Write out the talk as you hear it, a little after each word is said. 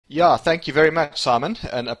Yeah, thank you very much, Simon,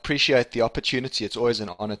 and appreciate the opportunity. It's always an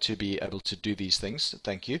honor to be able to do these things.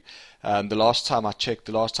 Thank you. The last time I checked,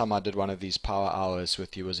 the last time I did one of these power hours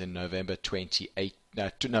with you was in November 28,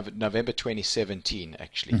 no, November 2017,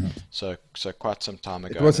 actually. Mhm. So quite some time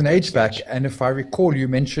It ago was and a an good age back, stage. and if I recall, you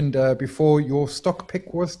mentioned before your stock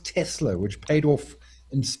pick was Tesla, which paid off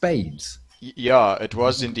in spades. Yeah, it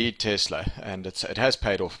was indeed Tesla, and it has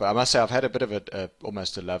paid off. But I must say, I've had a bit of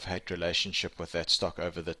almost a love-hate relationship with that stock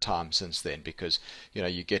over the time since then, because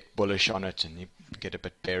you get bullish on it and you get a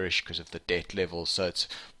bit bearish because of the debt level. So it's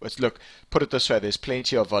look, put it this way: there's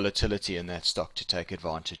plenty of volatility in that stock to take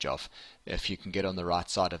advantage of. If you can get on the right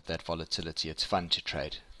side of that volatility, it's fun to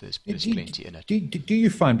trade. There's Do, plenty in it. do you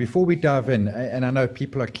find, before we dive in, and I know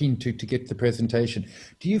people are keen to get the presentation,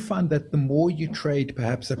 do you find that the more you trade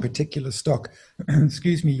perhaps a particular stock,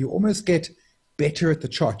 excuse me, you almost get better at the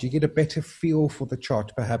chart? You get a better feel for the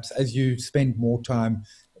chart perhaps as you spend more time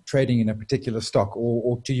trading in a particular stock,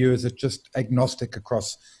 or to you is it just agnostic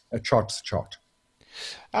across a chart to chart?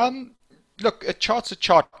 Um, Look, a chart's a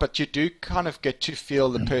chart, but you do kind of get to feel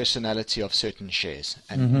the personality of certain shares,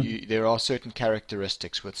 and Hmm. there are certain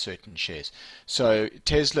characteristics with certain shares. So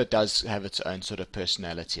Tesla does have its own sort of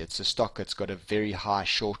personality. It's a stock that's got a very high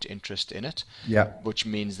short interest in it, Yeah. which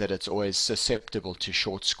means that it's always susceptible to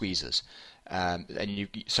short squeezes.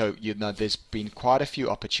 So there's been quite a few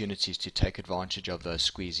opportunities to take advantage of those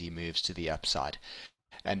squeezy moves to the upside.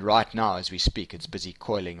 And right now, as we speak, it's busy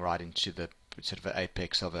coiling right into the sort of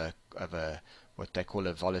apex of a what they call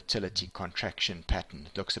a volatility contraction pattern.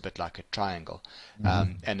 It looks a bit like a triangle,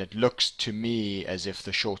 Hmm. and it looks to me as if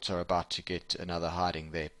the shorts are about to get another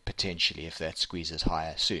hiding there potentially if that squeezes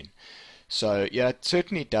higher soon. So yeah, it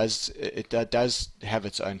certainly does. It does have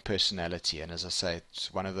its own personality, and as I say,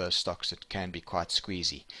 it's one of those stocks that can be quite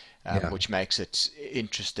squeezy, Yeah. which makes it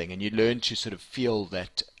interesting. And you learn to sort of feel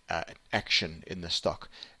that action in the stock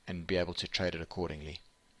and be able to trade it accordingly.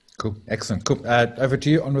 Cool. Excellent. Cool. Over to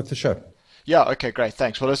you. On with the show. Yeah, okay, great,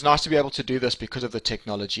 thanks. Well, it's nice to be able to do this because of the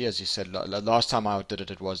technology. As you said, last time I did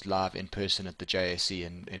it, it was live in person at the JSE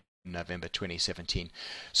in November 2017.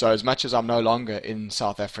 So, as much as I'm no longer in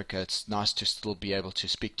South Africa, it's nice to still be able to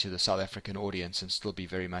speak to the South African audience and still be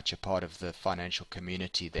very much a part of the financial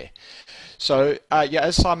community there. So, yeah,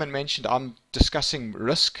 as Simon mentioned, I'm discussing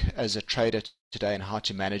risk as a trader today and how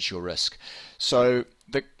to manage your risk. So,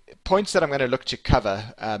 the points that I'm going to look to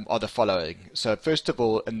cover are the following. So, first of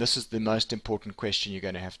all, and this is the most important question you're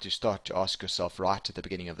going to have to start to ask yourself right at the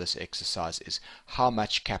beginning of this exercise is how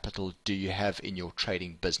much capital do you have in your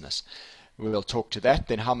trading business? We'll talk to that.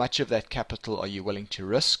 Then, how much of that capital are you willing to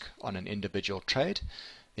risk on an individual trade?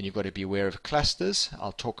 Then you've got to be aware of clusters.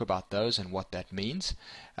 I'll talk about those and what that means.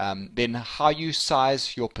 Then how you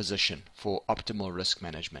size your position for optimal risk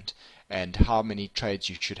management and how many trades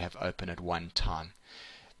you should have open at one time.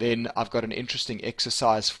 Then I've got an interesting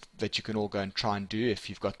exercise that you can all go and try and do if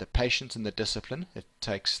you've got the patience and the discipline. It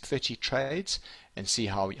takes 30 trades and see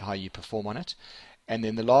how you perform on it. And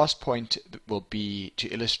then the last point will be to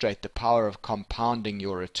illustrate the power of compounding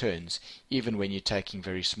your returns, even when you're taking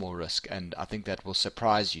very small risk. And I think that will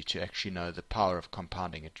surprise you to actually know the power of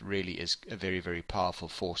compounding. It really is a very, very powerful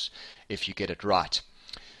force if you get it right.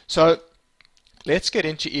 So let's get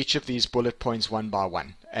into each of these bullet points one by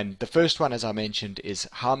one. And the first one, as I mentioned, is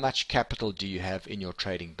how much capital do you have in your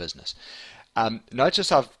trading business? Notice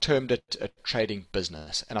I've termed it a trading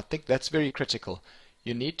business, and I think that's very critical.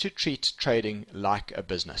 You need to treat trading like a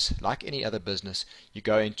business. Like any other business, you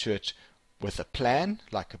go into it with a plan,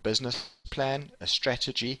 like a business plan, a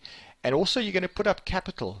strategy, and also you're going to put up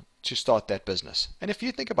capital to start that business. And if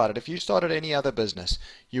you think about it, if you started any other business,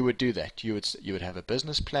 you would do that. You would have a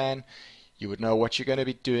business plan, you would know what you're going to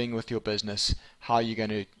be doing with your business, how you're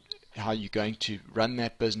going to run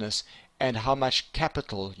that business, and how much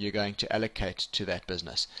capital you're going to allocate to that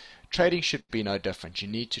business. Trading should be no different. You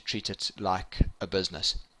need to treat it like a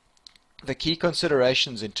business. The key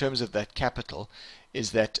considerations in terms of that capital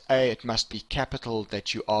is that A, it must be capital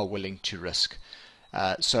that you are willing to risk.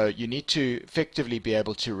 So you need to effectively be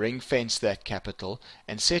able to ring fence that capital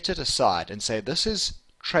and set it aside and say, this is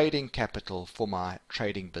trading capital for my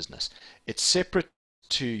trading business. It's separate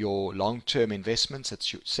to your long-term investments.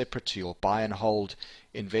 It's separate to your buy and hold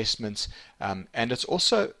investments. And it's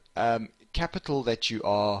also capital that you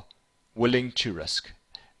are willing to risk.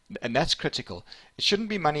 And that's critical. It shouldn't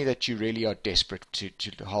be money that you really are desperate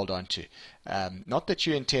to hold on to. Not that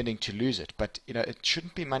you're intending to lose it, but it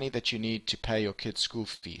shouldn't be money that you need to pay your kids' school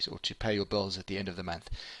fees or to pay your bills at the end of the month.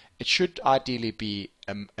 It should ideally be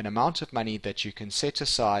an amount of money that you can set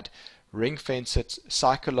aside, ring fence it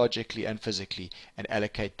psychologically and physically, and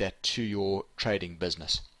allocate that to your trading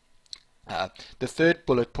business. Uh, the third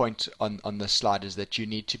bullet point on this slide is that you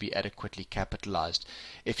need to be adequately capitalized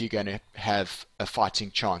if you're going to have a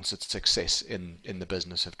fighting chance at success in the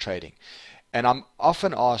business of trading. And I'm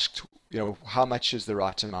often asked, how much is the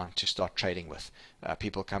right amount to start trading with?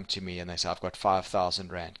 People come to me and they say, I've got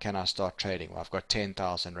 5,000 Rand. Can I start trading? Well, I've got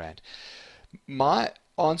 10,000 Rand. My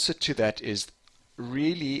answer to that is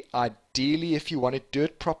really, ideally, if you want to do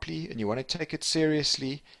it properly and you want to take it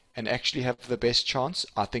seriously and actually have the best chance,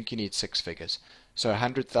 I think you need six figures. So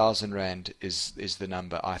 100,000 Rand is the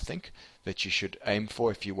number I think that you should aim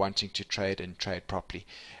for if you're wanting to trade and trade properly.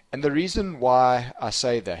 And the reason why I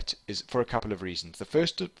say that is for a couple of reasons. The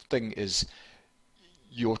first thing is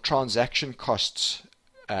your transaction costs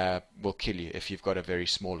will kill you if you've got a very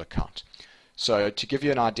small account. So to give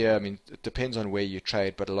you an idea, I mean, it depends on where you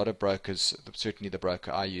trade, but a lot of brokers, certainly the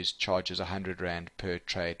broker I use, charges 100 Rand per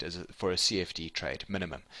trade for a CFD trade,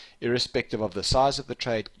 minimum. Irrespective of the size of the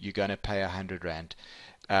trade, you're going to pay 100 Rand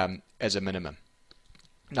as a minimum.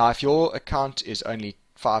 Now, if your account is only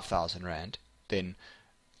 5,000 Rand, then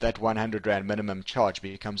that 100 Rand minimum charge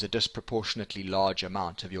becomes a disproportionately large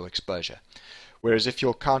amount of your exposure. Whereas if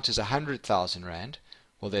your account is 100,000 Rand,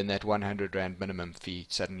 well, then that 100 Rand minimum fee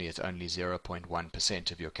suddenly is only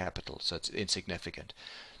 0.1% of your capital, so it's insignificant.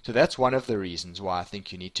 So that's one of the reasons why I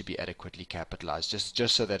think you need to be adequately capitalized,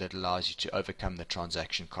 just so that it allows you to overcome the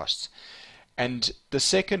transaction costs. And the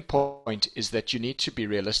second point is that you need to be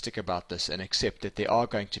realistic about this and accept that there are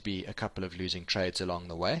going to be a couple of losing trades along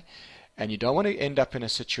the way. And you don't want to end up in a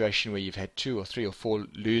situation where you've had 2 or 3 or 4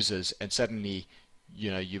 losers and suddenly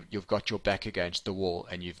you've got your back against the wall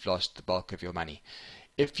and you've lost the bulk of your money.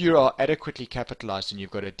 If you are adequately capitalized and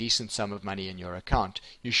you've got a decent sum of money in your account,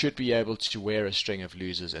 you should be able to wear a string of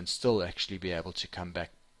losers and still actually be able to come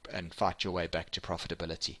back and fight your way back to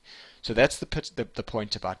profitability. So that's the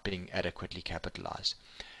point about being adequately capitalized.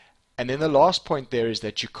 And then the last point there is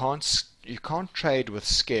that you can't trade with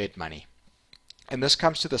scared money. And this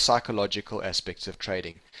comes to the psychological aspects of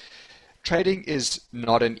trading. Trading is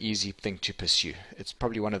not an easy thing to pursue. It's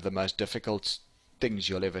probably one of the most difficult things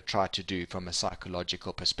you'll ever try to do from a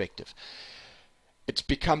psychological perspective. It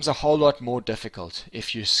becomes a whole lot more difficult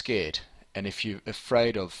if you're scared and if you're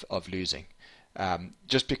afraid of losing.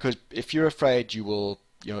 Just because if you're afraid, you'll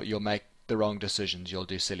make the wrong decisions, you'll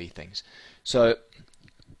do silly things. So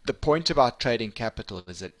the point about trading capital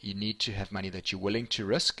is that you need to have money that you're willing to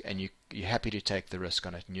risk and you're happy to take the risk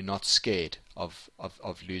on it and you're not scared of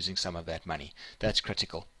losing some of that money. That's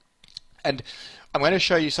critical. And I'm going to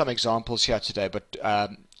show you some examples here today, but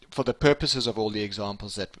for the purposes of all the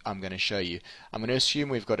examples that I'm going to show you, I'm going to assume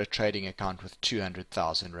we've got a trading account with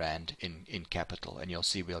 200,000 Rand in capital, and you'll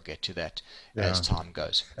see we'll get to that as time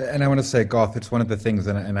goes. And I want to say, Garth, it's one of the things,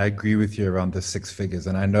 and I agree with you around the six figures,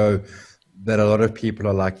 and I know that a lot of people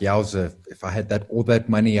are like, yowza, if I had all that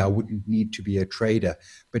money, I wouldn't need to be a trader.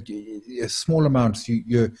 But small amounts,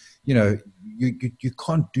 you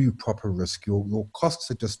can't do proper risk. Your costs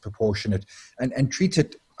are disproportionate, and treat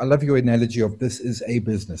it. I love your analogy of this is a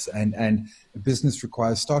business, and a business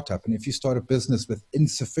requires startup. And if you start a business with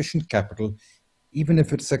insufficient capital, even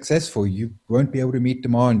if it's successful, you won't be able to meet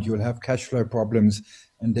demand. You'll have cash flow problems,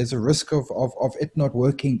 and there's a risk of it not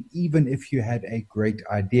working, even if you had a great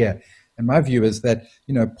idea. And my view is that,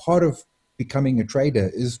 part of becoming a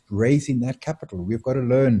trader is raising that capital. We've got to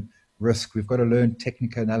learn risk. We've got to learn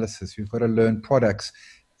technical analysis. We've got to learn products,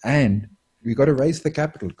 and we've got to raise the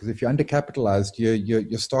capital, because if you're undercapitalized,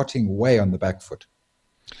 you're starting way on the back foot.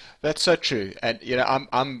 That's so true. And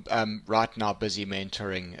I'm right now busy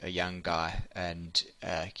mentoring a young guy, and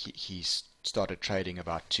he's started trading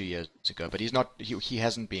about 2 years ago, but he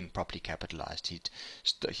hasn't been properly capitalized.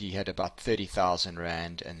 He had about 30,000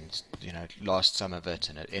 Rand and lost some of it,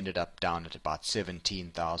 and it ended up down at about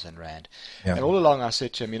 17,000 Rand. Yeah. And all along I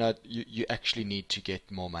said to him, you actually need to get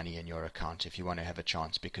more money in your account if you want to have a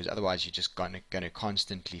chance, because otherwise you're just going to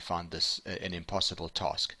constantly find this an impossible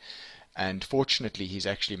task. And fortunately, he's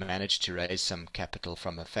actually managed to raise some capital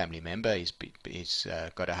from a family member. He's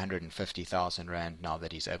got 150,000 Rand now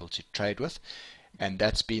that he's able to trade with. And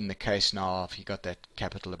that's been the case now. He got that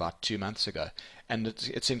capital about 2 months ago. And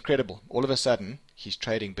it's incredible. All of a sudden, he's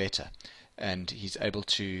trading better. And he's able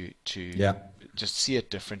to just see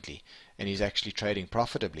it differently. And he's actually trading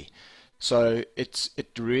profitably. So it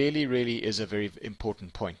really, really is a very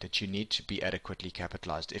important point that you need to be adequately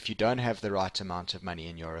capitalized. If you don't have the right amount of money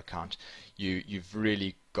in your account, you've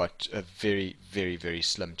really got a very, very, very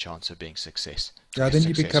slim chance of being successful. Then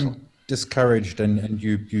you become discouraged and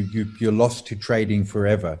you're lost to trading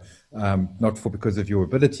forever, not because of your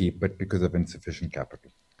ability, but because of insufficient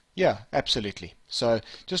capital. Yeah, absolutely. So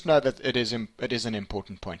just know that it is an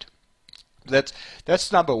important point. That's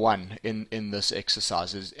that's number one in this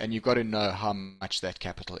exercise is, and you've got to know how much that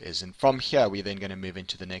capital is. And from here, we're then going to move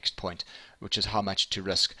into the next point, which is how much to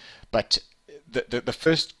risk. But the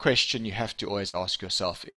first question you have to always ask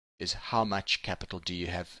yourself is how much capital do you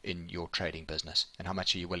have in your trading business, and how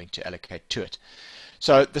much are you willing to allocate to it?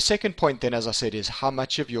 So the second point then, as I said, is how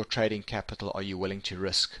much of your trading capital are you willing to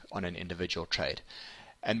risk on an individual trade?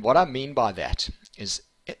 And what I mean by that is,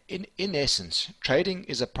 in essence, trading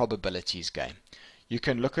is a probabilities game. You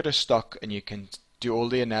can look at a stock and you can do all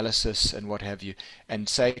the analysis and what have you, and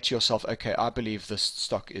say to yourself, okay, I believe this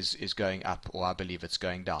stock is going up, or I believe it's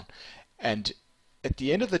going down. And at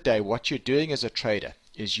the end of the day, what you're doing as a trader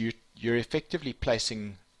is you're effectively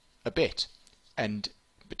placing a bet and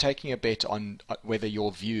taking a bet on whether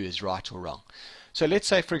your view is right or wrong. So let's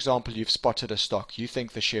say, for example, you've spotted a stock, you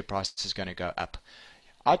think the share price is going to go up.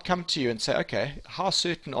 I'd come to you and say, okay, how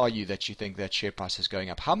certain are you that you think that share price is going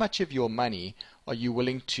up? How much of your money are you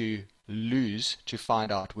willing to lose to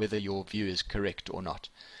find out whether your view is correct or not?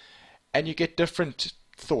 And you get different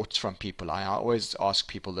thoughts from people. I always ask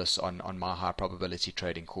people this on my high probability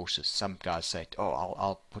trading courses. Some guys say, oh,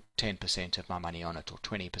 I'll put 10% of my money on it, or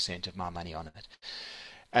 20% of my money on it.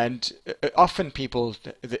 And often people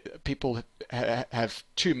have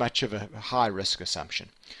too much of a high risk assumption.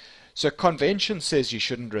 So convention says you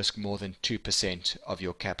shouldn't risk more than 2% of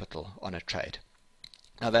your capital on a trade.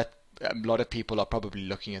 Now that a lot of people are probably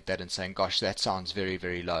looking at that and saying, gosh, that sounds very,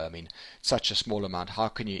 very low. I mean, such a small amount. How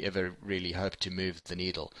can you ever really hope to move the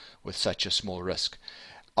needle with such a small risk?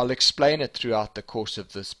 I'll explain it throughout the course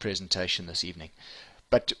of this presentation this evening.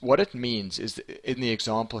 But what it means is, in the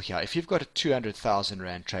example here, if you've got a 200,000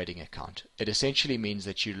 Rand trading account, it essentially means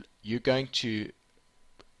that you're going to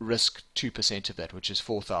risk 2% of that, which is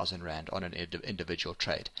 4,000 Rand on an individual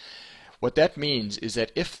trade. What that means is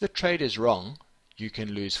that if the trade is wrong, you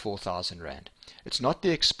can lose 4,000 Rand. It's not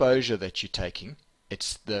the exposure that you're taking,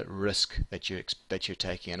 it's the risk that you're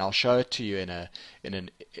taking. And I'll show it to you in an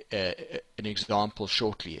example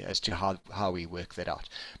shortly as to how we work that out.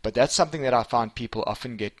 But that's something that I find people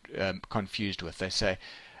often get confused with. They say,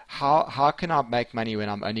 how can I make money when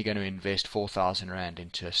I'm only going to invest 4,000 Rand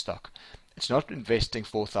into a stock? It's not investing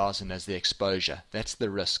 4,000 as the exposure. That's the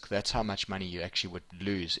risk. That's how much money you actually would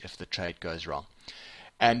lose if the trade goes wrong.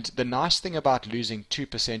 And the nice thing about losing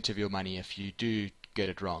 2% of your money if you do get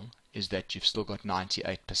it wrong is that you've still got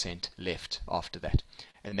 98% left after that.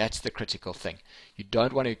 And that's the critical thing. You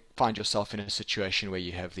don't want to find yourself in a situation where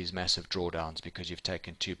you have these massive drawdowns because you've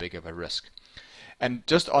taken too big of a risk. And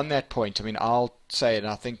just on that point, I mean, I'll say, and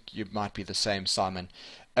I think you might be the same, Simon,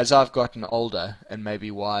 as I've gotten older and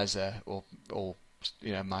maybe wiser, or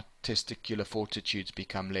my testicular fortitudes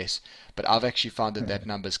become less, but I've actually found that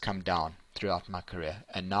number's come down throughout my career,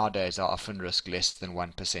 and nowadays I often risk less than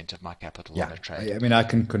 1% of my capital on a trade. I mean, I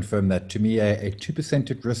can confirm that. To me, a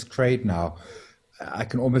 2% at risk trade now, I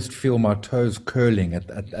can almost feel my toes curling at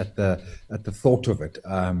the thought of it.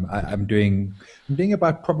 I'm doing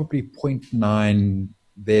about probably zero point 0.9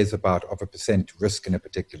 there's about of a percent risk in a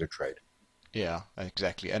particular trade. Yeah,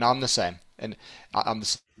 exactly. And I'm the same. And I'm the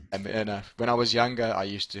same. And when I was younger, I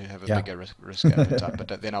used to have a bigger risk appetite,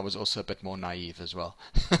 but then I was also a bit more naive as well.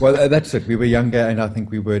 Well, that's it. We were younger, and I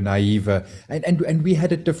think we were naive, and we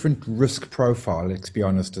had a different risk profile. Let's be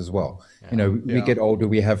honest as well. Yeah. We get older,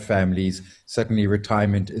 we have families. Certainly,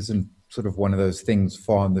 retirement isn't sort of one of those things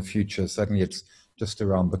far in the future. Certainly, it's just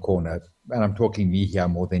around the corner. And I'm talking me here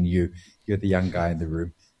more than you. You're the young guy in the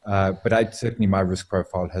room. But certainly my risk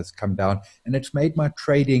profile has come down, and it's made my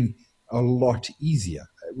trading a lot easier,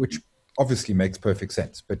 which obviously makes perfect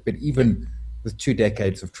sense. But even with 2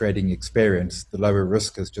 decades of trading experience, the lower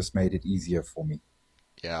risk has just made it easier for me.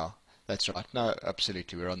 Yeah, that's right. No,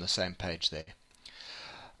 absolutely. We're on the same page there.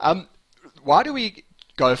 Why do we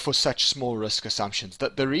go for such small risk assumptions?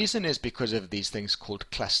 The reason is because of these things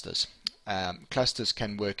called clusters. Clusters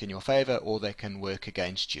can work in your favor or they can work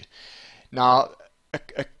against you. Now,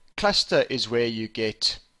 a cluster is where you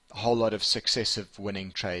get a whole lot of successive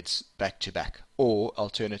winning trades back to back, or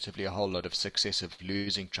alternatively a whole lot of successive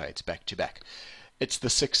losing trades back to back. It's the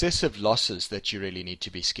successive losses that you really need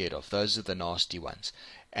to be scared of. Those are the nasty ones,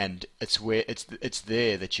 and it's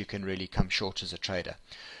there that you can really come short as a trader.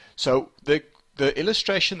 So the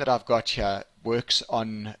illustration that I've got here works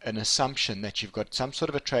on an assumption that you've got some sort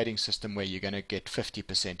of a trading system where you're going to get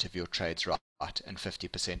 50% of your trades right and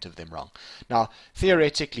 50% of them wrong. Now,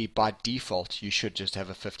 theoretically, by default, you should just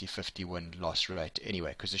have a 50-50 win-loss rate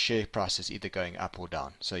anyway, because the share price is either going up or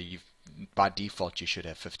down. So by default, you should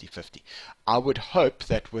have 50-50. I would hope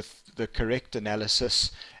that with the correct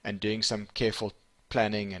analysis and doing some careful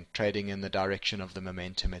planning and trading in the direction of the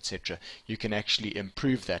momentum, etc., you can actually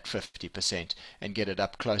improve that 50% and get it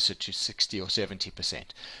up closer to 60 or 70%.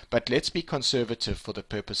 But let's be conservative for the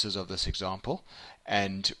purposes of this example,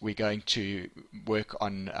 and we're going to work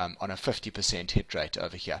on a 50% hit rate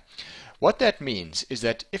over here. What that means is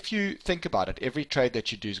that if you think about it, every trade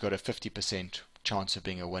that you do has got a 50% chance of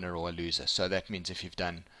being a winner or a loser. So that means if you've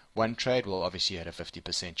done one trade, well, obviously you had a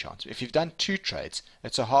 50% chance. If you've done two trades,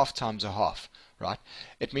 it's a half times a half, right?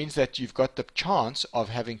 It means that you've got the chance of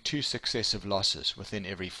having two successive losses within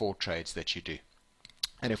every four trades that you do.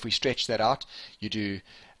 And if we stretch that out, you do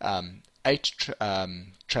eight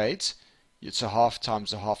trades. It's a half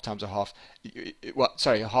times a half times a half. Well,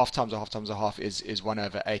 sorry, a half times a half times a half is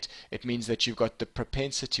 1/8. It means that you've got the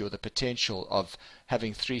propensity or the potential of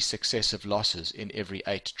having three successive losses in every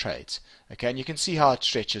 8 trades. Okay, and you can see how it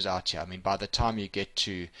stretches out here. I mean, by the time you get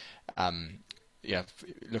to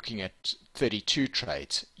looking at 32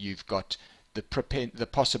 trades, you've got the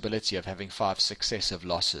possibility of having 5 successive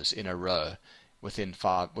losses in a row within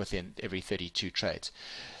every 32 trades.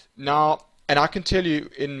 Now, and I can tell you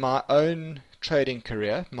in my own trading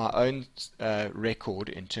career, my own record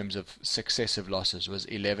in terms of successive losses was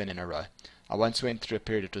 11 in a row. I once went through a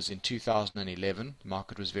period, it was in 2011, the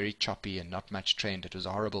market was very choppy and not much trend. It was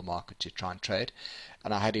a horrible market to try and trade.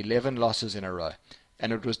 And I had 11 losses in a row.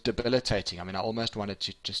 And it was debilitating. I mean, I almost wanted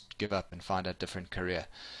to just give up and find a different career.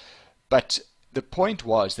 But the point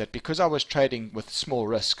was that because I was trading with small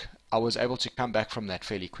risk, I was able to come back from that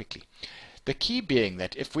fairly quickly. The key being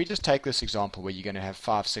that if we just take this example where you're going to have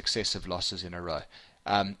 5 successive losses in a row,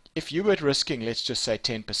 if you were risking, let's just say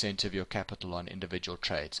 10% of your capital on individual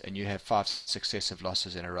trades and you have 5 successive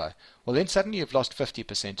losses in a row, well then suddenly you've lost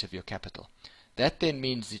 50% of your capital. That then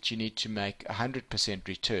means that you need to make 100%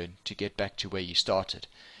 return to get back to where you started.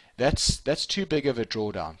 That's too big of a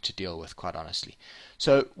drawdown to deal with, quite honestly.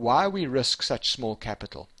 So why we risk such small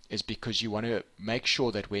capital is because you want to make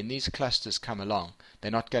sure that when these clusters come along,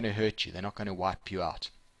 they're not going to hurt you, they're not going to wipe you out.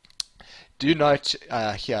 Do note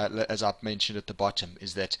here, as I've mentioned at the bottom,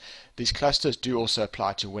 is that these clusters do also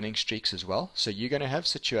apply to winning streaks as well. So you're going to have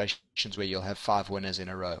situations where you'll have 5 winners in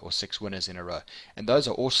a row or 6 winners in a row. And those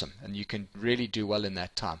are awesome, and you can really do well in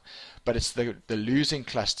that time. But it's the losing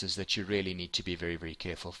clusters that you really need to be very, very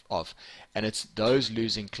careful of. And it's those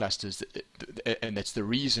losing clusters, and that's the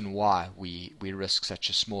reason why we risk such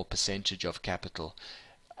a small percentage of capital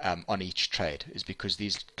on each trade, is because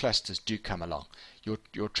these clusters do come along.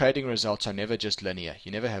 Your trading results are never just linear.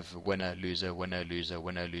 You never have winner, loser, winner, loser,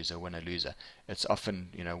 winner, loser, winner, loser. It's often,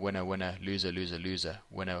 winner, winner, loser, loser, loser,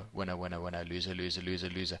 winner, winner, winner, winner, loser, loser, loser,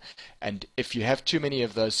 loser. And if you have too many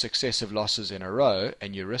of those successive losses in a row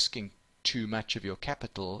and you're risking too much of your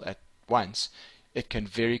capital at once, it can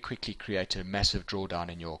very quickly create a massive drawdown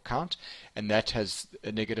in your account, and that has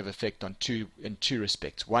a negative effect in two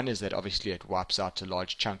respects. One is that obviously it wipes out a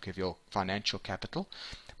large chunk of your financial capital,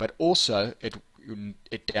 but also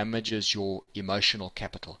it damages your emotional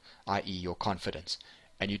capital, i.e. your confidence.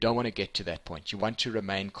 And you don't want to get to that point. You want to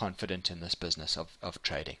remain confident in this business of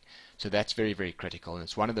trading. So that's very, very critical, and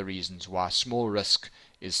it's one of the reasons why small risk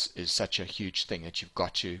is such a huge thing that you've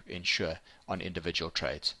got to ensure on individual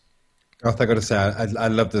trades. Garth, I got to say, I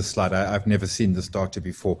love this slide. I've never seen this data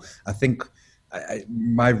before. I think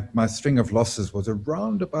my string of losses was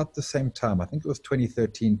around about the same time. I think it was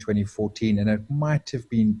 2013, 2014, and it might have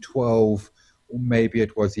been 12, or maybe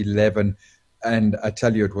it was 11. And I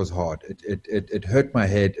tell you, it was hard. It hurt my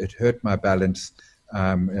head. It hurt my balance,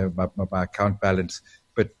 my account balance.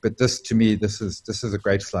 But this, to me, this is a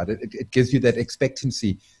great slide. It gives you that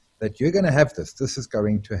expectancy that you're going to have this. This is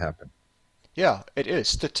going to happen. Yeah, it is.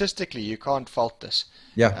 Statistically, you can't fault this.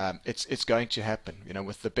 Yeah. It's going to happen.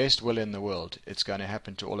 With the best will in the world, it's going to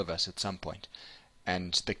happen to all of us at some point.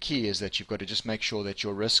 And the key is that you've got to just make sure that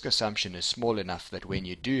your risk assumption is small enough that when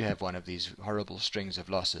you do have one of these horrible strings of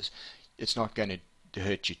losses, it's not going to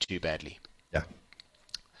hurt you too badly. Yeah.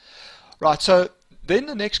 Right, so then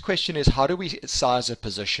the next question is, how do we size a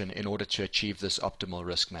position in order to achieve this optimal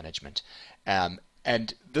risk management?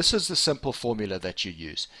 And this is the simple formula that you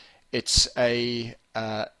use. It's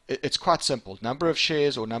quite simple. Number of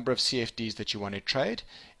shares or number of CFDs that you want to trade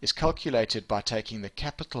is calculated by taking the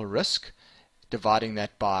capital risk, dividing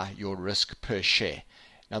that by your risk per share.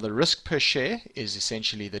 Now the risk per share is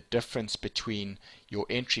essentially the difference between your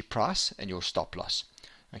entry price and your stop loss.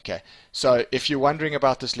 Okay, so if you're wondering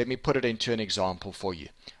about this, let me put it into an example for you.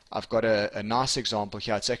 I've got a nice example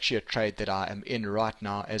here. It's actually a trade that I am in right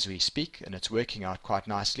now as we speak, and it's working out quite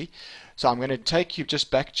nicely. So I'm going to take you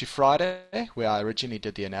just back to Friday, where I originally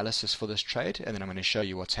did the analysis for this trade, and then I'm going to show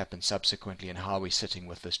you what's happened subsequently and how we're sitting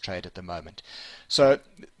with this trade at the moment. So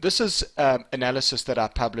this is analysis that I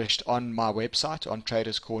published on my website, on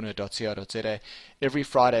traderscorner.co.za. Every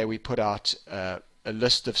Friday we put out a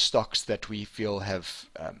list of stocks that we feel have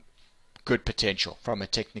good potential from a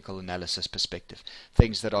technical analysis perspective.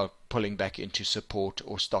 Things that are pulling back into support,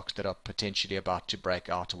 or stocks that are potentially about to break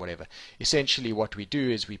out or whatever. Essentially what we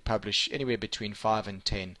do is we publish anywhere between 5 and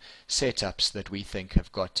 10 setups that we think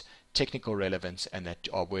have got technical relevance and that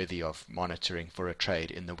are worthy of monitoring for a trade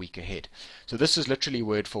in the week ahead. So this is literally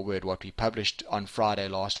word for word what we published on Friday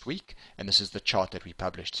last week, and this is the chart that we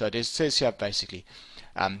published. So it says here basically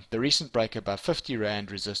the recent break above 50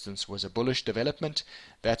 Rand resistance was a bullish development.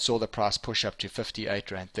 That saw the price push up to 58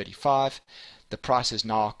 Rand 35. The price is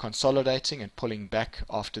now consolidating and pulling back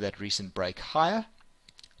after that recent break higher.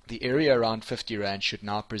 The area around 50 Rand should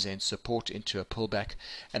now present support into a pullback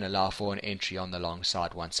and allow for an entry on the long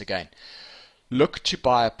side once again. Look to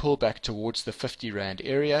buy a pullback towards the 50 Rand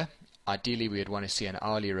area. Ideally we would want to see an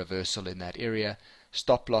hourly reversal in that area.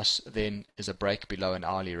 Stop loss then is a break below an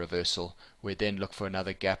hourly reversal. We then look for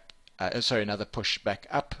another another push back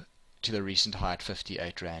up to the recent high at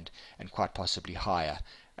 58 Rand and quite possibly higher.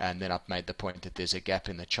 And then I've made the point that there's a gap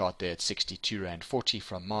in the chart there at 62 Rand 40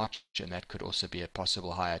 from March, and that could also be a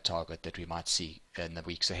possible higher target that we might see in the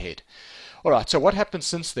weeks ahead. Alright, so what happened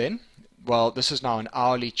since then? Well, this is now an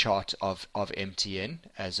hourly chart of MTN,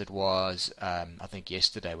 as it was I think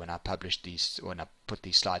yesterday when I published these, when I put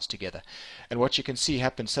these slides together. And what you can see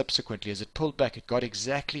happened subsequently is it pulled back. It got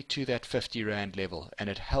exactly to that 50 Rand level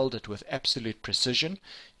and it held it with absolute precision.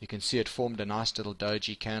 You can see it formed a nice little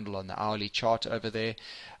doji candle on the hourly chart over there.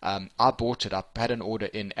 I bought it. I had an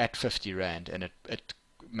order in at 50 Rand and it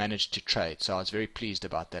managed to trade, so I was very pleased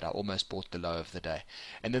about that. I almost bought the low of the day,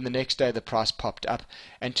 and then the next day the price popped up,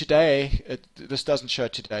 and today this doesn't show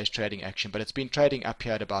today's trading action, but it's been trading up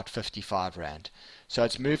here at about 55 Rand, so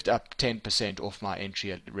it's moved up 10% off my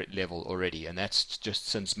entry level already, and that's just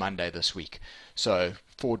since Monday this week. So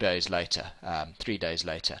 4 days later, 3 days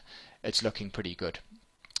later, it's looking pretty good.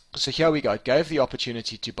 So here we go. It gave the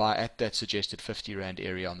opportunity to buy at that suggested 50 Rand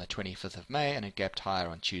area on the 25th of May, and it gapped higher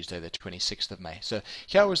on Tuesday the 26th of May. So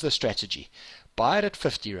here was the strategy. Buy it at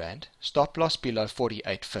 50 Rand, stop loss below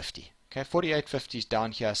 48.50. Okay, 48.50 is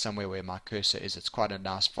down here somewhere where my cursor is. It's quite a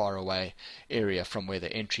nice far away area from where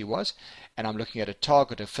the entry was, and I'm looking at a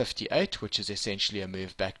target of 58, which is essentially a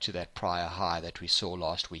move back to that prior high that we saw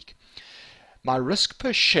last week. My risk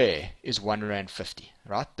per share is 1 Rand 50,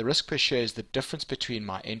 right? The risk per share is the difference between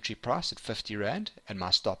my entry price at 50 Rand and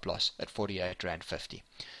my stop loss at 48 Rand 50.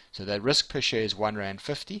 So the risk per share is 1 Rand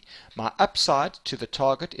 50. My upside to the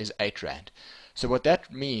target is 8 Rand. So what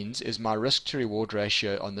that means is my risk to reward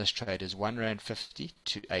ratio on this trade is 1 Rand 50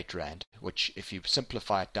 to 8 Rand, which if you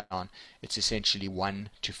simplify it down, it's essentially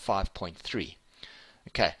 1 to 5.3.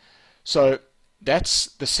 Okay, so that's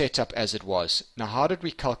the setup as it was. Now how did we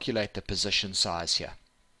calculate the position size here?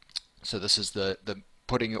 So this is the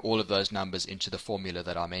putting all of those numbers into the formula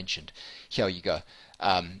that I mentioned. Here you go.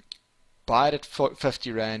 Buy it at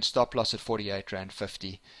 50 Rand, stop loss at 48 Rand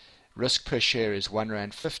 50. Risk per share is 1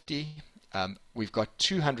 Rand 50. We've got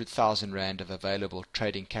 200,000 Rand of available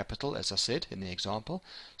trading capital, as I said in the example.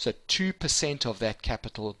 So 2% of that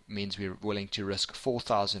capital means we're willing to risk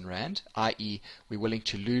 4,000 Rand, i.e. we're willing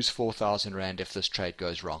to lose 4,000 Rand if this trade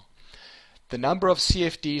goes wrong. The number of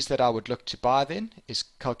CFDs that I would look to buy then is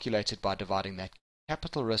calculated by dividing that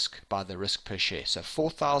capital risk by the risk per share. So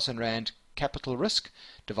 4,000 Rand capital risk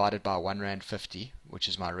divided by 1 Rand 50, which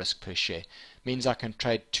is my risk per share, means I can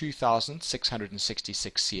trade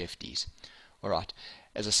 2,666 CFDs. Alright,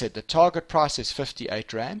 as I said, the target price is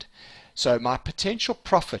 58 Rand, so my potential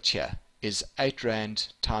profit here is 8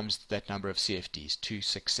 Rand times that number of CFDs,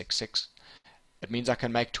 2,666. It means I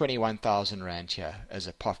can make 21,000 Rand here as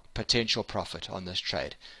a potential profit on this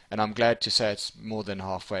trade, and I'm glad to say it's more than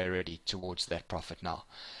halfway already towards that profit now.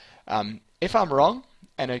 If I'm wrong,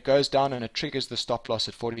 and it goes down and it triggers the stop loss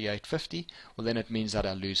at 48.50, well then it means that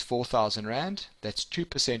I lose 4,000 Rand. That's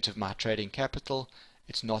 2% of my trading capital.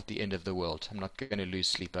 It's not the end of the world. I'm not going to lose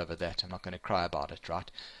sleep over that. I'm not going to cry about it,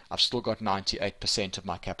 right? I've still got 98% of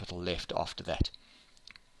my capital left after that.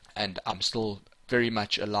 And I'm still very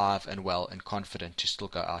much alive and well and confident to still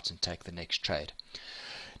go out and take the next trade.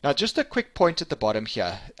 Now just a quick point at the bottom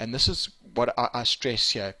here, and this is what I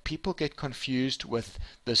stress here, people get confused with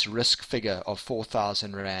this risk figure of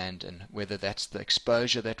 4,000 Rand and whether that's the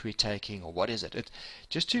exposure that we're taking or what is it.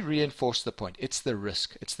 Just to reinforce the point, it's the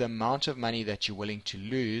risk. It's the amount of money that you're willing to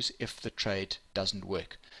lose if the trade doesn't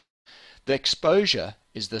work. The exposure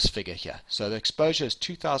is this figure here. So the exposure is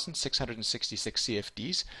 2,666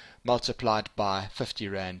 CFDs multiplied by 50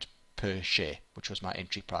 Rand per share, which was my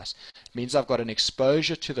entry price. It means I've got an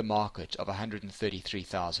exposure to the market of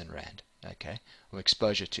 133,000 Rand. Okay, or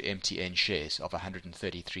exposure to MTN shares of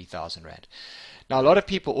 133,000 Rand. Now, a lot of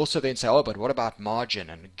people also then say, oh, but what about margin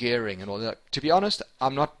and gearing and all that? To be honest,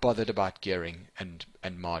 I'm not bothered about gearing and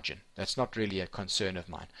margin. That's not really a concern of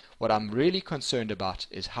mine. What I'm really concerned about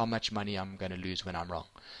is how much money I'm going to lose when I'm wrong.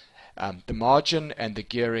 The margin and the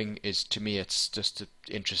gearing is, to me, it's just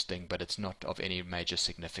interesting, but it's not of any major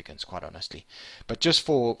significance, quite honestly. But just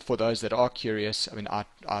for those that are curious, I mean,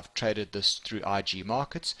 I've traded this through IG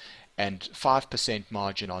markets, and 5%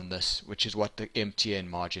 margin on this, which is what the MTN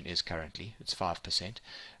margin is currently. It's 5%.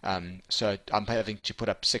 So I'm having to put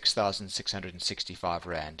up 6,665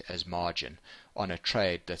 Rand as margin on a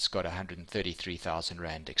trade that's got 133,000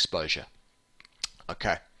 Rand exposure.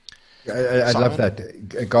 Okay. I love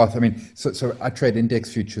that, Garth. I mean, so I trade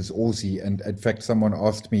index futures, Aussie, and in fact, someone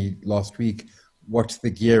asked me last week, what's the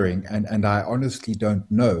gearing? And I honestly don't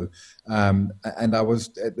know. And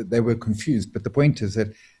they were confused. But the point is that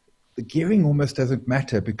the gearing almost doesn't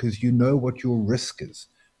matter because you know what your risk is.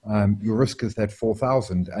 Your risk is that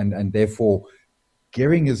 4,000, and therefore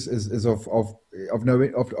gearing is of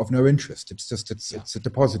no interest. It's just it's a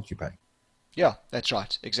deposit you pay. Yeah, that's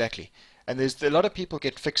right, exactly. And there's a lot of people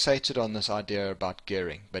get fixated on this idea about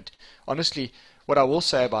gearing, but honestly, what I will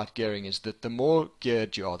say about gearing is that the more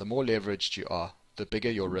geared you are, the more leveraged you are, the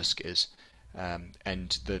bigger your risk is,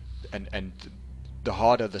 and the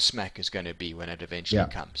harder the smack is going to be when it eventually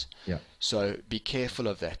comes. Yeah. So be careful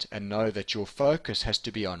of that and know that your focus has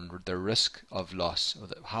to be on the risk of loss, or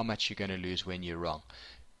how much you're going to lose when you're wrong.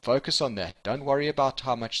 Focus on that. Don't worry about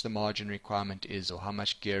how much the margin requirement is or how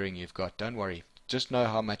much gearing you've got. Don't worry. Just know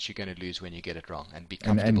how much you're going to lose when you get it wrong and be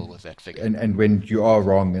comfortable with that figure. And when you are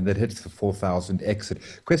wrong and that hits the 4,000 exit.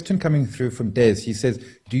 Question coming through from Des. He says,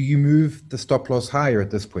 do you move the stop loss higher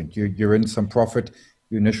at this point? You're in some profit.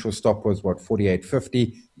 Your initial stop was, what,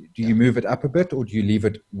 48.50. Do you move it up a bit or do you leave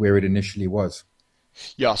it where it initially was?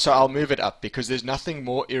 Yeah, so I'll move it up because there's nothing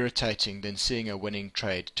more irritating than seeing a winning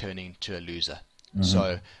trade turning to a loser. Mm-hmm.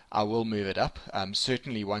 So I will move it up.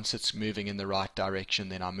 Certainly once it's moving in the right direction,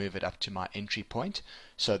 then I'll move it up to my entry point.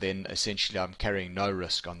 So then essentially I'm carrying no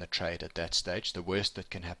risk on the trade at that stage. The worst that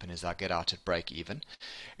can happen is I get out at break even.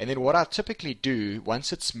 And then what I typically do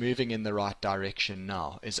once it's moving in the right direction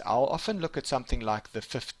now is I'll often look at something like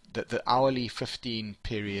the hourly 15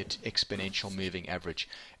 period exponential moving average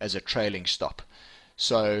as a trailing stop.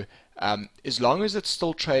 So as long as it's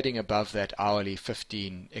still trading above that hourly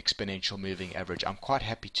 15 exponential moving average, I'm quite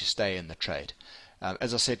happy to stay in the trade.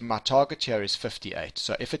 As I said, my target here is 58.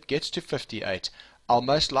 So if it gets to 58, I'll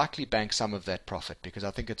most likely bank some of that profit because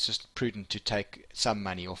I think it's just prudent to take some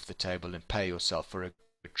money off the table and pay yourself for a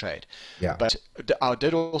good trade. Yeah. But I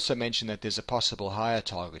did also mention that there's a possible higher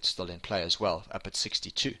target still in play as well, up at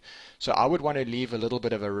 62. So I would want to leave a little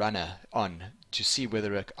bit of a runner on to see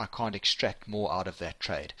whether I can't extract more out of that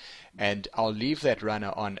trade. And I'll leave that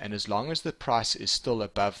runner on, and as long as the price is still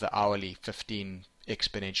above the hourly 15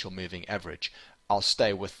 exponential moving average, I'll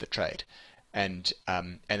stay with the trade. And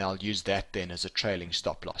I'll use that then as a trailing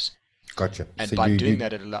stop loss. Gotcha. And so by doing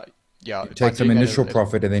that, you take some initial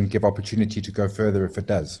profit and then give opportunity to go further if it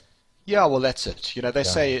does. Yeah, well, that's it. They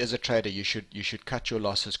say as a trader you should cut your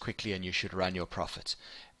losses quickly and you should run your profits.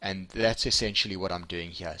 And that's essentially what I'm doing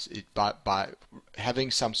here. By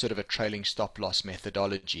having some sort of a trailing stop loss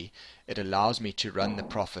methodology, it allows me to run the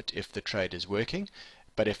profit if the trade is working.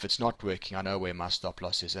 But if it's not working, I know where my stop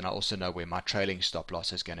loss is, and I also know where my trailing stop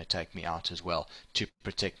loss is going to take me out as well to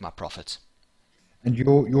protect my profits. And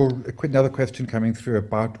another question coming through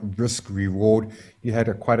about risk reward. You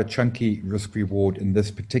had quite a chunky risk reward in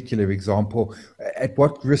this particular example. At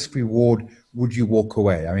what risk reward would you walk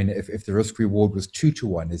away? I mean, if the risk reward was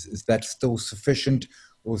 2-to-1, is that still sufficient,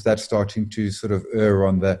 or is that starting to sort of err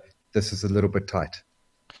on this is a little bit tight?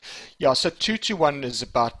 Yeah, so 2-to-1 is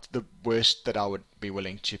about the worst that I would be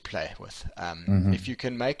willing to play with. If you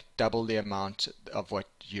can make double the amount of what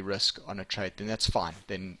you risk on a trade, then that's fine.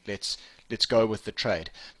 Then let's go with the trade.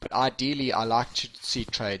 But ideally, I like to see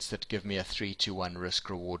trades that give me a 3-to-1 risk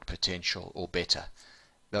reward potential or better.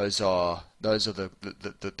 Those are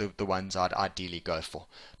the ones I'd ideally go for.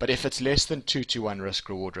 But if it's less than 2-to-1 risk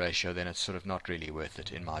reward ratio, then it's sort of not really worth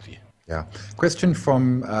it in my view. Yeah. Question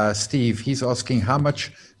from Steve. He's asking, how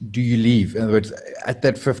much do you leave? In other words, at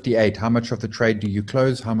that 58, how much of the trade do you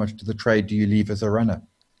close? How much of the trade do you leave as a runner?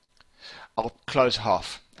 I'll close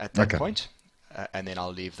half at that Okay. point, and then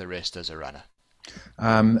I'll leave the rest as a runner.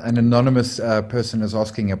 An anonymous person is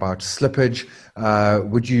asking about slippage.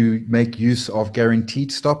 Would you make use of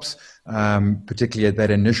guaranteed stops, particularly at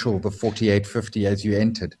that initial, the 48.50 as you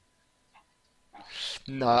entered?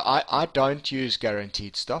 No, I don't use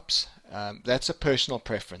guaranteed stops. That's a personal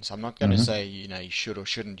preference. I'm not going to Hmm. say, you should or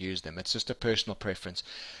shouldn't use them. It's just a personal preference.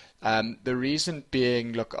 The reason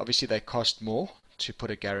being, look, obviously they cost more to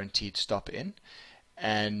put a guaranteed stop in,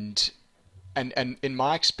 and and in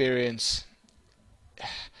my experience,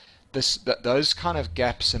 those kind of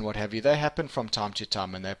gaps and what have you, they happen from time to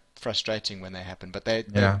time, and they're frustrating when they happen. But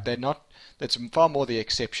Yeah. they're not. That's far more the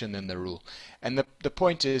exception than the rule. And the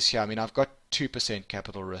point is here. I mean, I've got 2%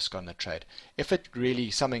 capital risk on the trade. If it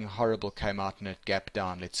really something horrible came out and it gapped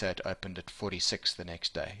down, let's say it opened at 46 the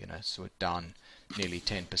next day, so it down nearly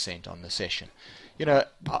 10% on the session.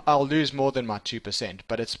 I'll lose more than my 2%,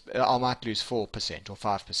 but I might lose 4% or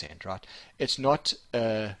 5%, right? It's not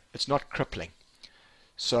crippling.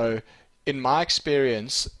 So, in my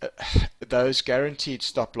experience, those guaranteed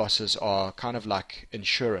stop losses are kind of like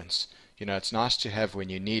insurance. It's nice to have when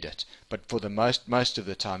you need it, but for the most of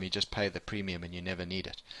the time, you just pay the premium and you never need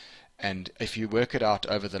it. And if you work it out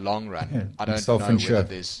over the long run, Yeah. I You don't know whether self-insure.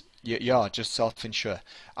 there's yeah, just self-insure.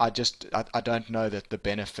 I don't know that the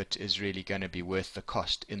benefit is really going to be worth the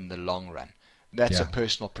cost in the long run. That's a Yeah.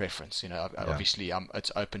 personal preference. Yeah. Obviously,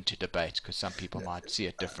 it's open to debate because some people might see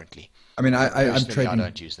it differently. I mean, But I'm personally, I trading.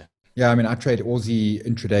 don't use them. Yeah, I mean, I trade Aussie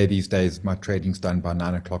intraday these days. My trading's done by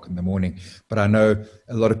 9 o'clock in the morning. But I know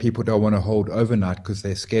a lot of people don't want to hold overnight because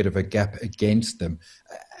they're scared of a gap against them.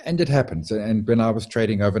 And it happens. And when I was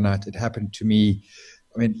trading overnight, it happened to me.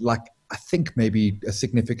 I mean, like, I think maybe a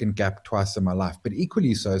significant gap twice in my life, but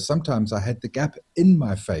equally so, sometimes I had the gap in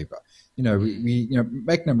my favor. Mm.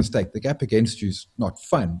 Make no mistake, the gap against you is not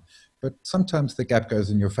fun, but sometimes the gap goes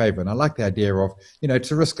in your favor. And I like the idea of,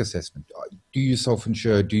 it's a risk assessment. Do you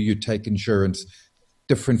self-insure? Do you take insurance?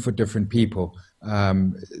 Different for different people.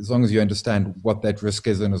 As long as you understand what that risk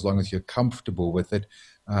is and as long as you're comfortable with it,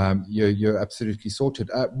 you're absolutely sorted.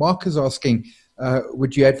 Mark is asking,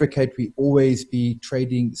 would you advocate we always be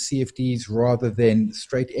trading CFDs rather than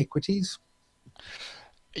straight equities?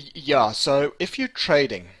 Yeah, so if you're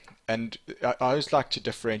trading, and I always like to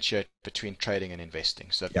differentiate between trading and investing.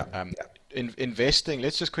 So, Yeah, investing,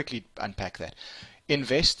 let's just quickly unpack that.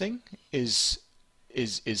 Investing is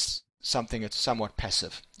something that's somewhat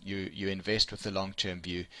passive. You invest with the long-term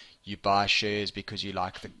view. You buy shares because you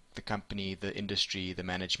like the company, the industry, the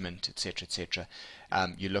management, etc., etc.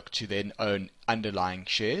 You look to then own underlying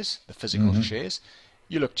shares, the physical hmm shares.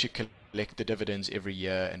 You look to collect the dividends every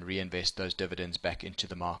year and reinvest those dividends back into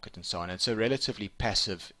the market and so on. It's a relatively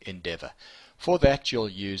passive endeavor. For that, you'll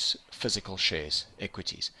use physical shares,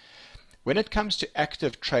 equities. When it comes to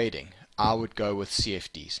active trading, I would go with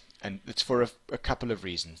CFDs, and it's for a couple of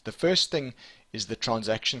reasons. The first thing is the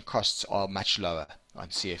transaction costs are much lower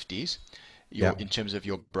on CFDs. yeah, In terms of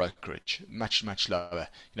your brokerage, much lower.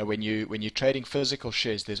 When you're trading physical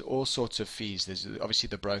shares, there's all sorts of fees. There's obviously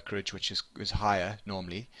the brokerage, which is higher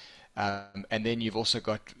normally, and then you've also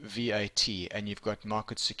got VAT, and you've got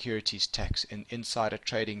market securities tax and insider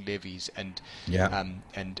trading levies, yeah.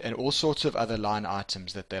 and all sorts of other line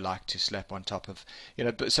items that they like to slap on top of.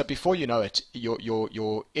 So before you know it,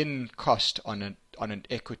 your in cost on an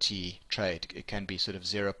equity trade, it can be sort of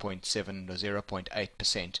 0.7 or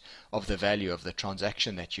 0.8% of the value of the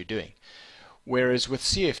transaction that you're doing. Whereas with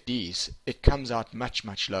CFDs, it comes out much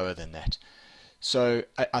lower than that. So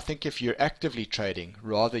I think if you're actively trading,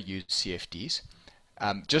 rather use CFDs.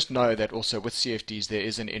 Just know that also with CFDs there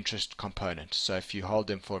is an interest component. So if you hold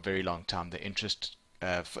them for a very long time, the interest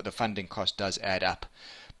for the funding cost does add up.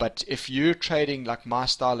 But if you're trading, like my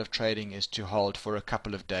style of trading is to hold for a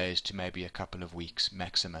couple of days to maybe a couple of weeks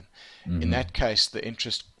maximum. In hmm that case,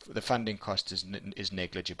 the funding cost is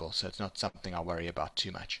negligible, so it's not something I worry about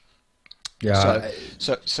too much. So, Yeah,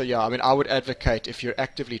 so yeah, I mean, I would advocate if you're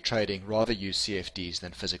actively trading, rather use CFDs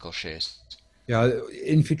than physical shares. yeah.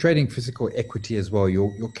 And if you're trading physical equity as well,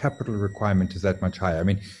 your capital requirement is that much higher. I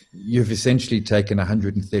mean, you've essentially taken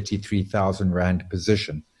 133,000 Rand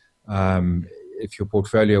position. Um, if your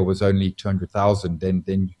portfolio was only 200,000,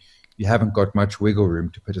 then you haven't got much wiggle room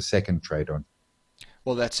to put a second trade on.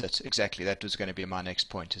 Well, that's it. Exactly. That was going to be my next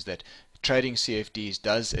point, is that trading CFDs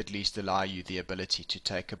does at least allow you the ability to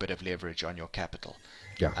take a bit of leverage on your capital.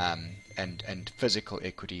 Yeah. And physical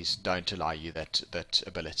equities don't allow you that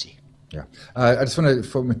ability. Yeah. I just want to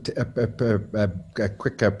form a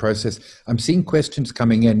quick process. I'm seeing questions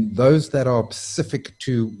coming in. Those that are specific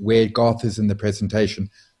to where Garth is in the presentation,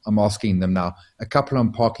 I'm asking them now. A couple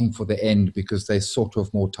I'm parking for the end because they're sort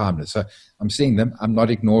of more timeless. So I'm seeing them. I'm not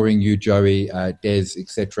ignoring you, Joey, Des,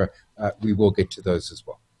 etc. We will get to those as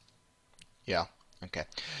well. Yeah. Okay.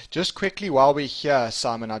 Just quickly while we're here,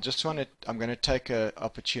 Simon, I'm going to take an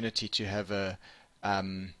opportunity to have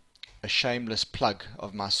um, a shameless plug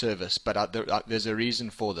of my service, but there's a reason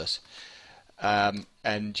for this.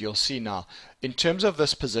 And you'll see now. In terms of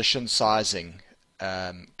this position sizing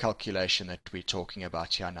calculation that we're talking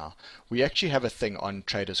about here now, we actually have a thing on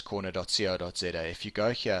traderscorner.co.za. If you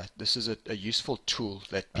go here, this is a useful tool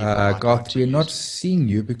that people might want Garth, to we're not use. seeing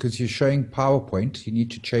you because you're showing PowerPoint. You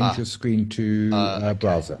need to change Ah, your screen to okay.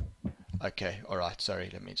 browser. Okay, all right.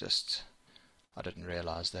 Sorry, I didn't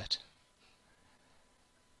realize that.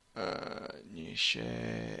 New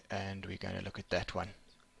share, and we're going to look at that one.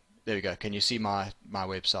 There we go. Can you see my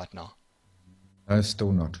website now? No,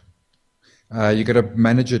 still not. You got to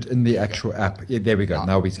manage it in the There we go. actual app. Yeah, there we go.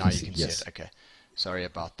 Now we Now can you see. can see it. Yes. Okay. Sorry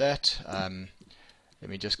about that. Let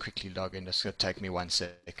me just quickly log in. It's going to take me 1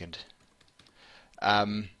 second.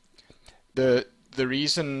 Um, the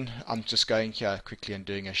reason I'm just going here quickly and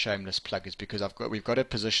doing a shameless plug is because we've got a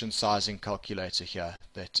position sizing calculator here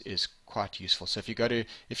that is quite useful. So if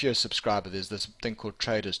you're a subscriber, there's this thing called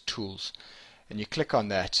Traders Tools, and you click on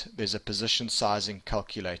that. There's a position sizing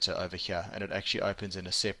calculator over here, and it actually opens in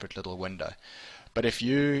a separate little window. But if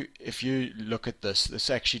you look at this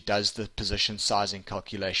actually does the position sizing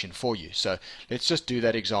calculation for you. So let's just do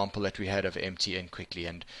that example that we had of MTN quickly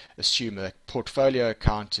and assume the portfolio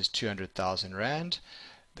account is 200,000 Rand.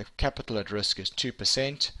 The capital at risk is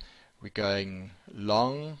 2%. We're going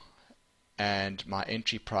long, and my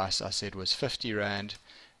entry price I said was 50 Rand,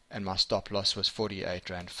 and my stop loss was 48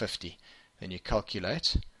 Rand 50. Then you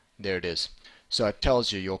calculate. There it is. So it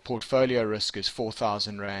tells you your portfolio risk is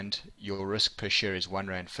 4,000 Rand, your risk per share is 1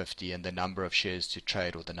 Rand 50, and the number of shares to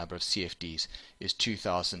trade, or the number of CFDs, is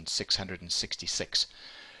 2,666.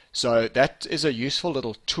 So that is a useful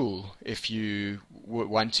little tool if you were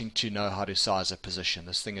wanting to know how to size a position.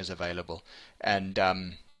 This thing is available, and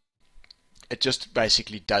it just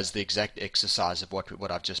basically does the exact exercise of what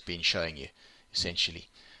I've just been showing you, essentially.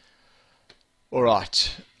 All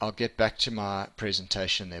right, I'll get back to my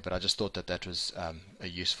presentation there, but I just thought that was a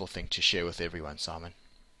useful thing to share with everyone, Simon.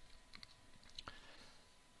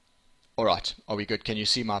 All right, are we good? Can you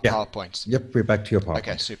see my Yeah. PowerPoints? Yep, we're back to your Okay,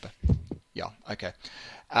 PowerPoint. super. Yeah, okay.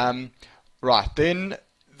 Right, then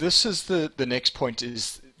this is the next point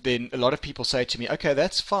is then a lot of people say to me, okay,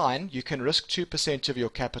 that's fine. You can risk 2% of your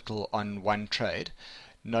capital on one trade,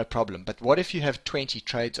 no problem. But what if you have 20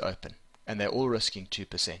 trades open and they're all risking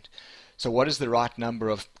 2%? So what is the right number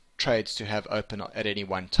of trades to have open at any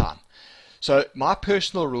one time? So my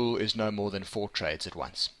personal rule is no more than 4 trades at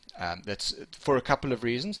once. That's for a couple of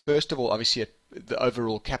reasons. First of all, obviously the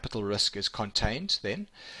overall capital risk is contained then.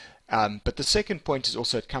 But the second point is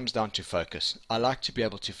also it comes down to focus. I like to be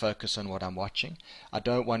able to focus on what I'm watching. I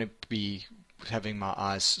don't want to be having my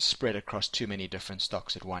eyes spread across too many different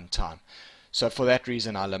stocks at one time. So for that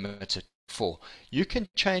reason, I limit it to 4. You can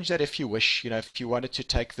change that if you wish. If you wanted to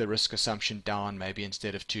take the risk assumption down, maybe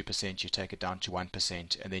instead of 2%, you take it down to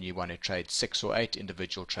 1%, and then you want to trade 6 or 8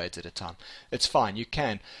 individual trades at a time. It's fine. You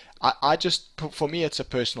can. I just, for me, it's a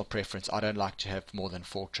personal preference. I don't like to have more than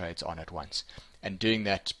 4 trades on at once. And doing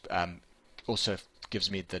that also gives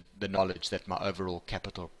me the knowledge that my overall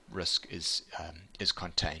capital risk is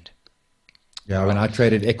contained. Yeah, All when right. I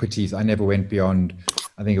traded equities, I never went beyond,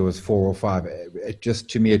 I think it was 4 or 5.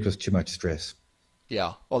 To me, it was too much stress.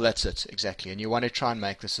 Yeah, well, that's it exactly. And you want to try and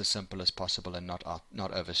make this as simple as possible and not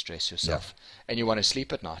overstress Yeah, yourself. And you want to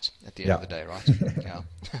sleep at night at the end of yeah, the day, right?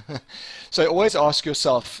 Yeah. So always ask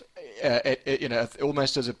yourself,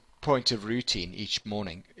 almost as a point of routine each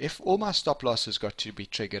morning, if all my stop losses got to be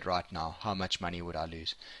triggered right now, how much money would I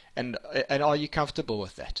lose? And are you comfortable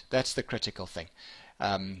with that? That's the critical thing.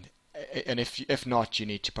 Um, and if not, you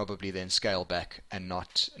need to probably then scale back and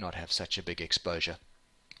not have such a big exposure.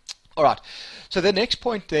 All right. So the next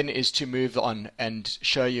point then is to move on and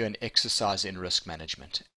show you an exercise in risk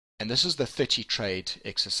management. And this is the 30 trade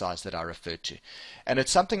exercise that I referred to. And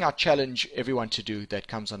it's something I challenge everyone to do that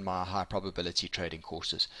comes on my high probability trading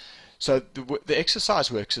courses. So the exercise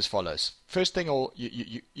works as follows. First thing,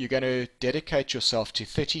 you're going to dedicate yourself to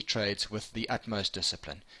 30 trades with the utmost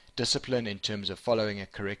discipline. Discipline in terms of following a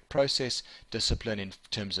correct process, discipline in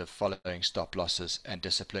terms of following stop losses, and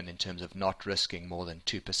discipline in terms of not risking more than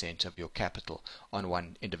 2% of your capital on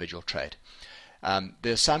one individual trade.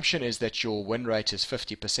 The assumption is that your win rate is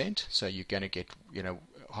 50%, so you're going to get,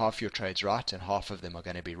 half your trades right and half of them are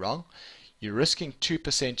going to be wrong. You're risking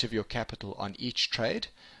 2% of your capital on each trade,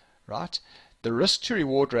 right? The risk to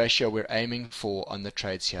reward ratio we're aiming for on the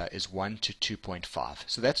trades here is 1 to 2.5.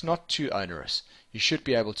 So that's not too onerous. You should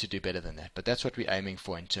be able to do better than that, but that's what we're aiming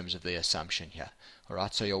for in terms of the assumption here. All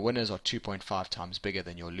right, so your winners are 2.5 times bigger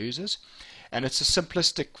than your losers. And it's a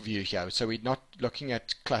simplistic view here. So we're not looking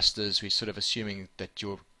at clusters. We're sort of assuming that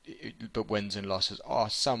your wins and losses are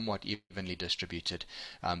somewhat evenly distributed.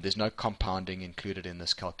 There's no compounding included in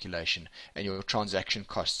this calculation, and your transaction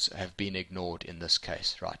costs have been ignored in this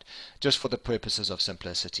case, right? Just for the purposes of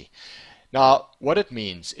simplicity. Now, what it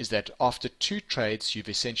means is that after 2 trades, you've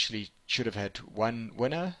essentially should have had 1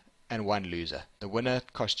 winner and 1 loser. The winner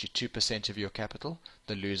cost you 2% of your capital.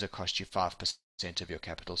 The loser cost you 5% of your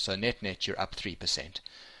capital. So net, you're up 3%.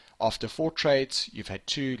 After 4 trades, you've had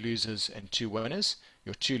 2 losers and 2 winners.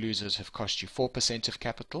 Your 2 losers have cost you 4% of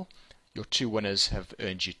capital. Your 2 winners have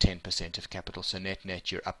earned you 10% of capital. So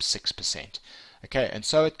net, you're up 6%. Okay, and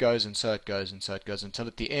so it goes, and so it goes, and so it goes, until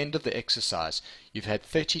at the end of the exercise, you've had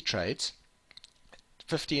 30 trades.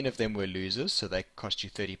 15 of them were losers, so they cost you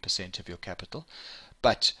 30% of your capital.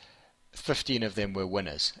 But 15 of them were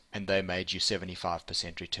winners, and they made you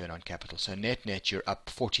 75% return on capital. So net, you're up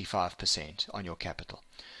 45% on your capital.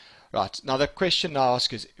 Right, now the question I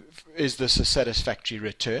ask is this a satisfactory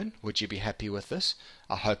return? Would you be happy with this?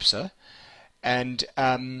 I hope so. And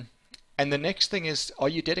the next thing is, are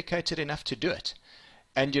you dedicated enough to do it?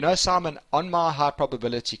 And Simon, on my high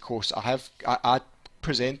probability course, I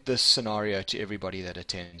present this scenario to everybody that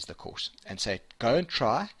attends the course and say, go and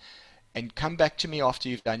try and come back to me after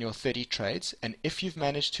you've done your 30 trades, and if you've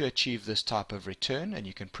managed to achieve this type of return and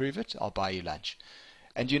you can prove it, I'll buy you lunch.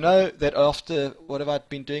 And you know that after, what have I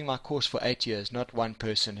been doing my course for 8 years, not one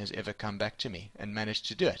person has ever come back to me and managed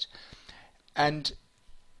to do it. And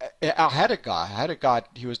I had a guy,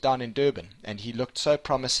 he was down in Durban, and he looked so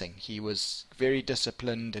promising. He was very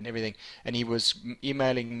disciplined and everything, and he was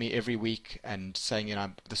emailing me every week and saying,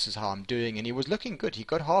 this is how I'm doing, and he was looking good. He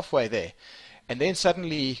got halfway there, and then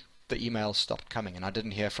suddenly the emails stopped coming, and I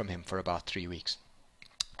didn't hear from him for about 3 weeks.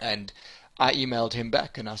 And I emailed him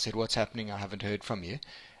back, and I said, what's happening? I haven't heard from you.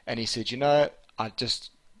 And he said, I just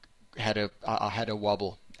had a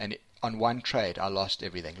wobble, and on one trade I lost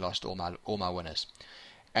everything, lost all my winners.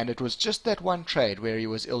 And it was just that one trade where he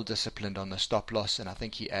was ill-disciplined on the stop loss, and I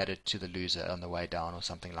think he added to the loser on the way down or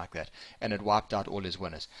something like that, and it wiped out all his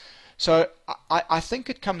winners. So I think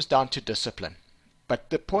it comes down to discipline. But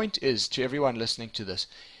the point is, to everyone listening to this,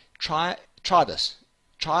 try this.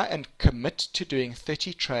 Try and commit to doing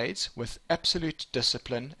 30 trades with absolute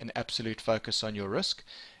discipline and absolute focus on your risk,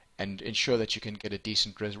 and ensure that you can get a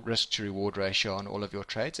decent risk to reward ratio on all of your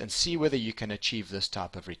trades, and see whether you can achieve this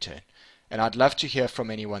type of return. And I'd love to hear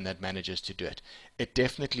from anyone that manages to do it. It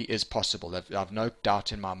definitely is possible. I've no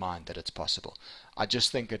doubt in my mind that it's possible. I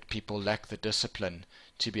just think that people lack the discipline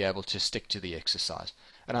to be able to stick to the exercise.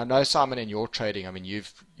 And I know, Simon, in your trading,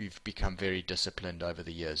 you've become very disciplined over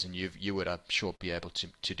the years, and you would, I'm sure, be able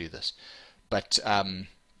to do this. But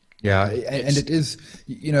yeah, and it is,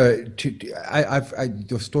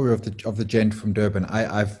 the story of the gent from Durban.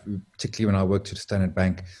 I've particularly when I worked at Standard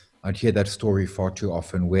Bank, I'd hear that story far too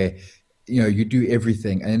often, where you do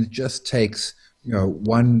everything, and it just takes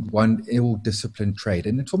one ill-disciplined trade.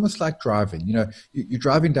 And it's almost like driving. You're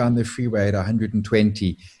driving down the freeway at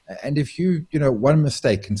 120, and if one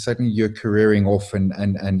mistake, and suddenly you're careering off and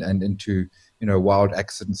into wild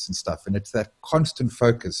accidents and stuff. And it's that constant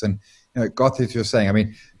focus. And Garth, as you're saying, I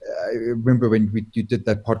remember when you did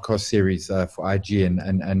that podcast series for IG, and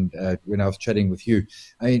when I was chatting with you,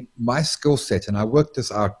 my skill set, and I worked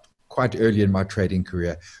this out quite early in my trading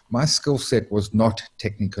career, my skill set was not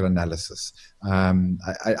technical analysis.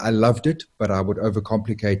 I loved it, but I would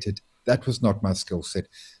overcomplicate it. That was not my skill set.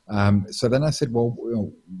 So then I said, well,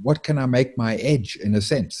 what can I make my edge in a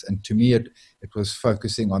sense? And to me, it was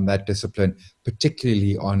focusing on that discipline,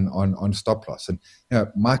 particularly on stop loss. And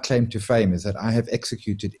my claim to fame is that I have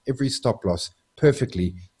executed every stop loss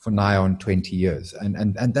perfectly for nigh on 20 years.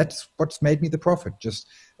 And that's what's made me the prophet. Just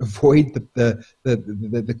avoid the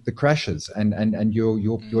crashes, and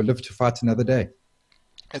you'll live to fight another day.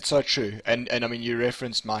 It's so true. And you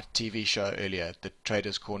referenced my TV show earlier, the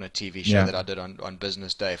Traders Corner TV show that I did on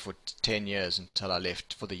Business Day for 10 years until I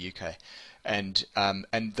left for the UK. And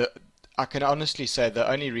I can honestly say the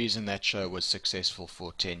only reason that show was successful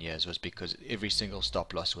for 10 years was because every single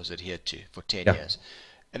stop loss was adhered to for 10 years.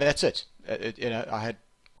 And that's it. I had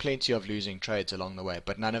plenty of losing trades along the way,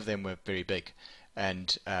 but none of them were very big.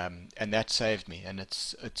 and that saved me. And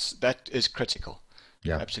it's that is critical,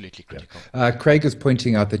 Yeah. absolutely Yeah. critical. Craig is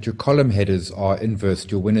pointing out that your column headers are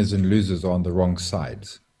inversed. Your winners and losers are on the wrong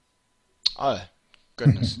sides. Oh,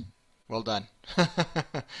 goodness. Well done.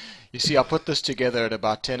 You see, I put this together at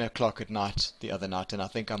about 10 o'clock at night the other night, and I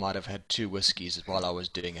think I might have had two whiskies while I was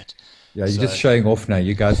doing it. Yeah, you're just So, showing off now.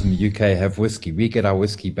 You guys in the UK have whiskey. We get our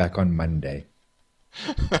whiskey back on Monday.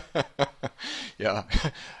 yeah,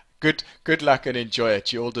 good luck and enjoy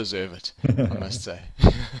it. You all deserve it, I must say.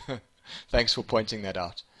 Thanks for pointing that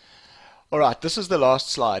out. All right, this is the last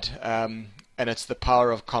slide, and it's the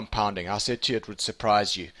power of compounding. I said to you it would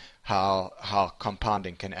surprise you how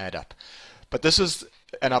compounding can add up. But this is,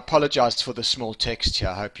 and I apologize for the small text here.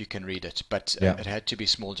 I hope you can read it, but Yeah. it had to be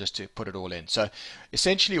small just to put it all in. So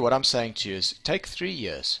essentially what I'm saying to you is take 3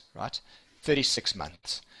 years, right? 36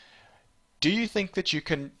 months. Do you think that you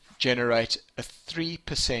can generate a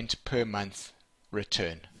 3% per month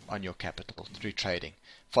return on your capital through trading,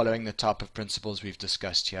 following the type of principles we've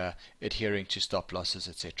discussed here, adhering to stop losses,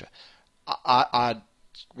 etc.?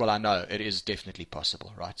 Well, I know it is definitely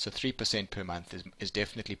possible, right? So 3% per month is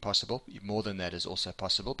definitely possible. More than that is also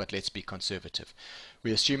possible, but let's be conservative.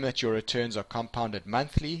 We assume that your returns are compounded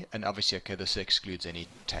monthly, and obviously, okay, this excludes any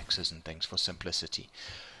taxes and things for simplicity.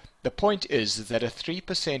 The point is that a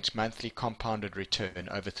 3% monthly compounded return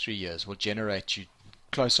over 3 years will generate you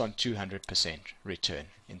close on 200% return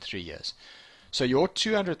in 3 years. So your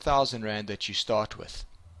 200,000 Rand that you start with,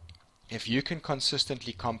 if you can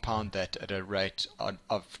consistently compound that at a rate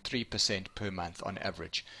of 3% per month on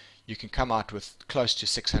average, you can come out with close to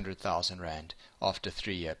 600,000 Rand after a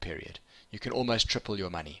 3 year period. You can almost triple your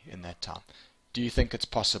money in that time. Do you think it's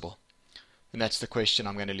possible? And that's the question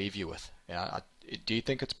I'm going to leave you with. Do you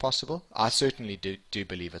think it's possible? I certainly do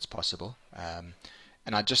believe it's possible.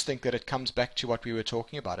 And I just think that it comes back to what we were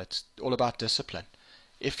talking about. It's all about discipline.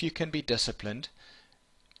 If you can be disciplined,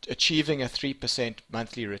 achieving a 3%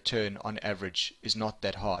 monthly return on average is not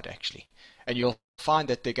that hard, actually. And you'll find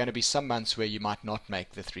that there are going to be some months where you might not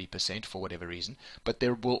make the 3% for whatever reason, but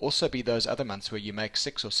there will also be those other months where you make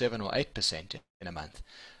 6 or 7 or 8% in a month.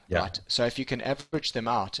 Yeah. Right? So if you can average them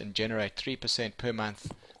out and generate 3% per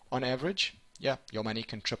month on average, yeah, your money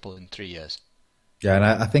can triple in 3 years. Yeah, and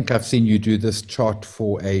I think I've seen you do this chart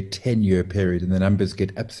for a 10-year period, and the numbers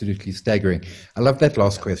get absolutely staggering. I love that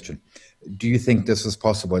last question. Do you think this is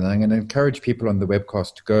possible? And I'm going to encourage people on the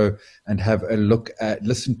webcast to go and have a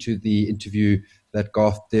listen to the interview that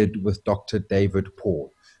Garth did with Dr. David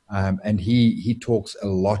Paul. And he talks a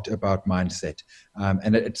lot about mindset.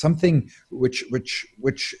 And it's something which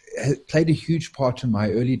has played a huge part in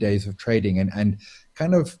my early days of trading, and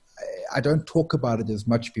kind of, I don't talk about it as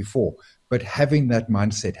much before, but having that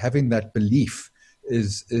mindset, having that belief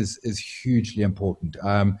is hugely important.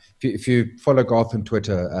 If you follow Garth on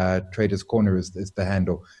Twitter, Traders Corner is the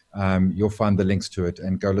handle. You'll find the links to it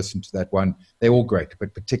and go listen to that one. They're all great,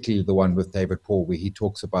 but particularly the one with David Paul, where he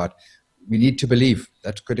talks about we need to believe.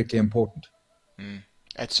 That's critically important.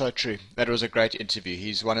 That's so true. That was a great interview.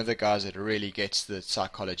 He's one of the guys that really gets the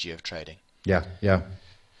psychology of trading. Yeah, yeah.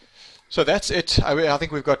 So that's it. I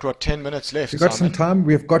think we've got, 10 minutes left. We've got some time.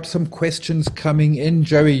 We've got some questions coming in.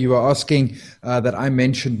 Joey, you were asking that I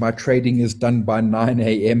mentioned my trading is done by 9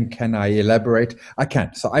 a.m. Can I elaborate? I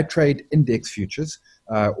can. So I trade index futures,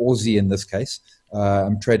 Aussie in this case.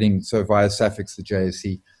 I'm trading so via Safex, the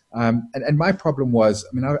JSE. And my problem was,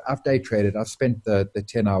 I've day traded. I've spent the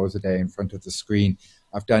 10 hours a day in front of the screen.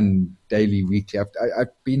 I've done daily, weekly. I've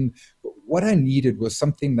been. What I needed was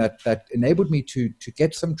something that enabled me to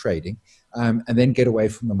get some trading and then get away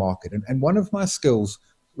from the market. And one of my skills,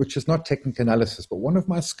 which is not technical analysis, but one of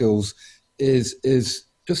my skills is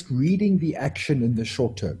just reading the action in the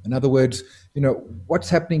short term. In other words, what's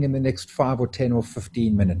happening in the next 5 or 10 or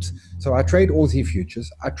 15 minutes. So I trade Aussie futures.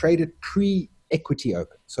 I trade it pre-equity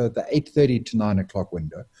open, so the 8:30 to 9 o'clock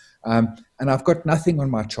window. And I've got nothing on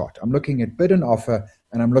my chart. I'm looking at bid and offer,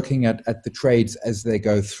 and I'm looking at the trades as they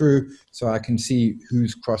go through, so I can see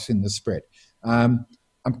who's crossing the spread. I'm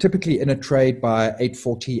typically in a trade by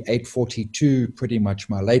 8:40, 8:42, pretty much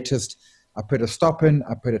my latest. I put a stop in,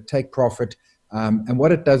 I put a take profit, and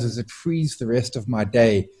what it does is it frees the rest of my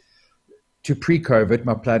day. To pre-COVID,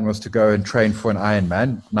 my plan was to go and train for an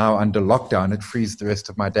Ironman. Now under lockdown, it frees the rest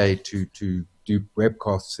of my day to do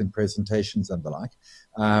webcasts and presentations and the like.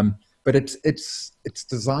 But it's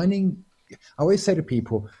designing. I always say to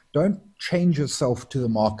people, don't change yourself to the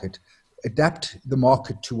market. Adapt the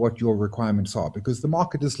market to what your requirements are, because the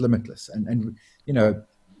market is limitless. And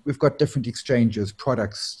we've got different exchanges,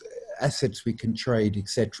 products, assets we can trade,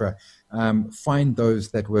 etc. Find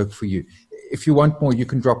those that work for you. if you want more, you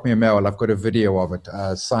can drop me a mail. I've got a video of it,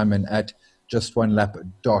 Simon at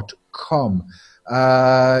justonelap.com.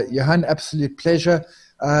 Johan, absolute pleasure.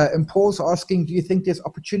 And Paul's asking, do you think there's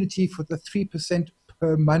opportunity for the 3%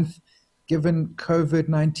 per month given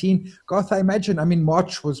COVID-19? Garth, I imagine,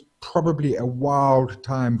 March was probably a wild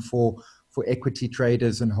time for equity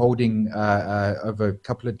traders and holding over a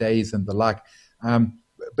couple of days and the like.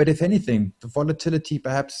 But if anything, the volatility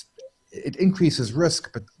perhaps it increases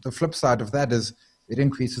risk, but the flip side of that is it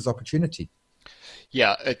increases opportunity.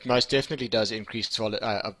 Yeah, it most definitely does increase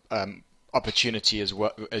opportunity as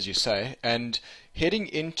well, as you say. And heading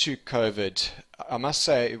into COVID, I must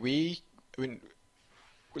say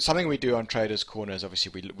something we do on Traders Corner is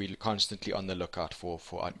obviously we're constantly on the lookout for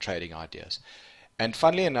trading ideas. And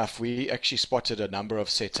funnily enough, we actually spotted a number of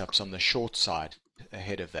setups on the short side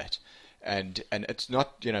ahead of that. And it's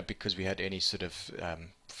not, because we had any sort of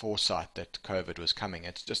foresight that COVID was coming.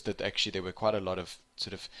 It's just that actually there were quite a lot of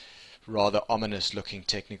sort of rather ominous looking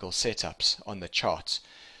technical setups on the charts.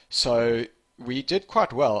 So we did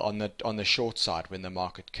quite well on the short side when the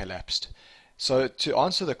market collapsed. So to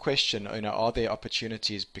answer the question, are there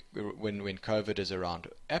opportunities when COVID is around?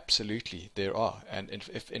 Absolutely, there are. And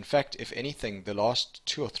in fact, if anything, the last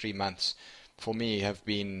 2 or 3 months for me have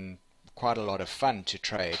been quite a lot of fun to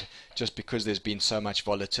trade, just because there's been so much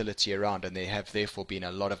volatility around, and there have therefore been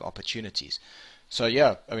a lot of opportunities. So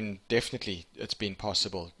yeah, definitely it's been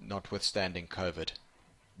possible, notwithstanding COVID.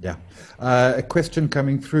 Yeah. A question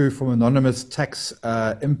coming through from anonymous: tax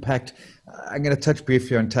impact. I'm going to touch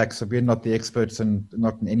briefly on tax. So we're not the experts and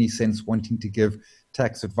not in any sense wanting to give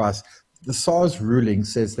tax advice. The SARS ruling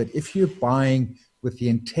says that if you're buying with the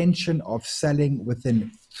intention of selling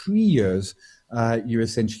within 3 years, you're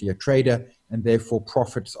essentially a trader, and therefore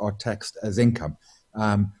profits are taxed as income.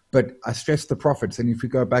 But I stress the profits. And if we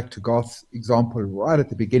go back to Garth's example right at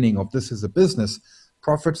the beginning of this as a business,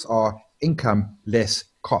 profits are income less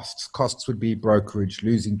costs. Costs would be brokerage,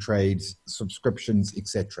 losing trades, subscriptions,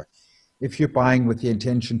 etc. If you're buying with the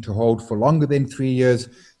intention to hold for longer than 3 years,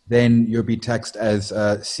 then you'll be taxed as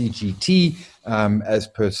CGT as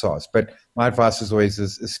per SARS. But my advice as always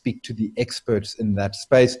is speak to the experts in that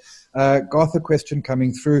space. Garth, a question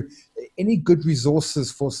coming through: any good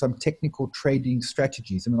resources for some technical trading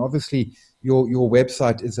strategies? Obviously your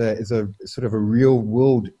website is a sort of a real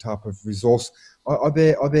world type of resource. Are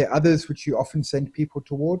there others which you often send people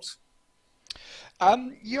towards?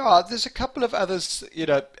 Yeah, there's a couple of others,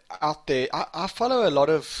 out there. I follow a lot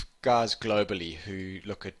of guys globally who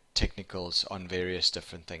look at technicals on various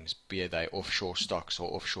different things, be they offshore stocks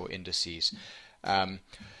or offshore indices. I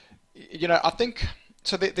think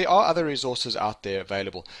so. There are other resources out there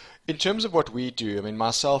available. In terms of what we do,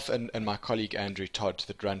 myself and my colleague Andrew Todd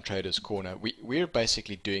that run Traders Corner, we're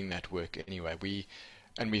basically doing that work anyway. We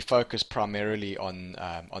focus primarily on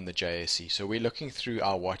the JSE. So we're looking through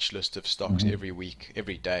our watch list of stocks every week,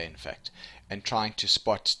 every day, in fact, and trying to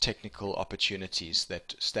spot technical opportunities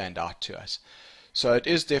that stand out to us. So it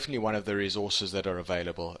is definitely one of the resources that are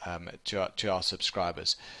available to our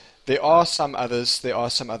subscribers. There are some others. There are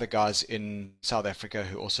some other guys in South Africa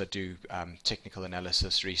who also do technical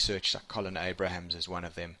analysis research. Like Colin Abrahams is one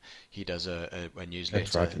of them. He does a newsletter.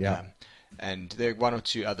 That's right, yeah. And there are one or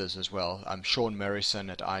two others as well. Sean Morrison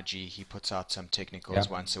at IG, he puts out some technicals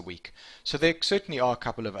once a week. So there certainly are a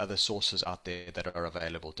couple of other sources out there that are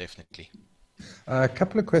available, definitely. A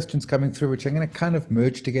couple of questions coming through, which I'm going to kind of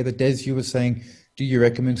merge together. Des, you were saying, do you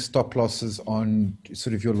recommend stop losses on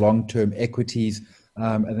sort of your long-term equities?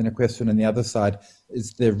 And then a question on the other side,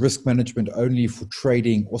 is the risk management only for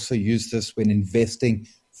trading? Also use this when investing,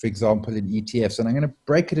 for example, in ETFs? And I'm going to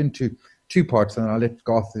break it into 2 parts, and I'll let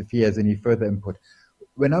Garth, if he has any further input.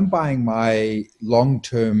 When I'm buying my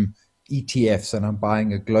long-term ETFs, and I'm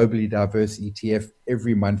buying a globally diverse ETF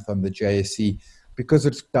every month on the JSE, because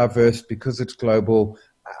it's diverse, because it's global,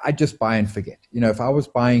 I just buy and forget. If I was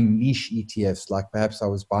buying niche ETFs, like perhaps I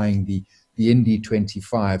was buying the Indy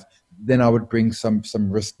 25, then I would bring some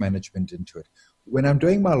risk management into it. When I'm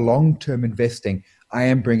doing my long-term investing, I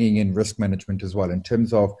am bringing in risk management as well in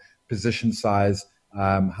terms of position size,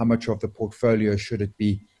 how much of the portfolio should it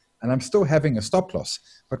be, and I'm still having a stop loss,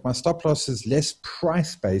 but my stop loss is less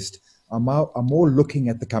price-based. I'm more looking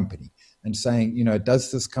at the company and saying,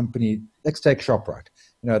 does this company, let's take ShopRite,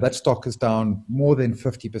 that stock is down more than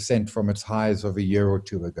 50% from its highs of a year or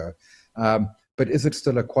two ago. But is it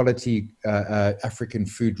still a quality African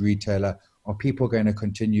food retailer? Are people going to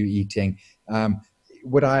continue eating?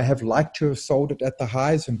 Would I have liked to have sold it at the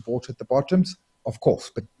highs and bought at the bottoms? Of course,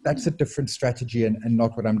 but that's a different strategy and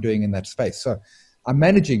not what I'm doing in that space. So I'm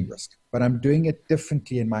managing risk, but I'm doing it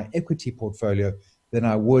differently in my equity portfolio. than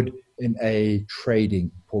I would in a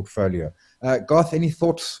trading portfolio. Garth, any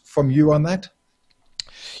thoughts from you on that?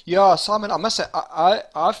 Yeah, Simon, I must say,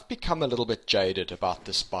 I've become a little bit jaded about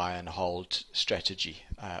this buy and hold strategy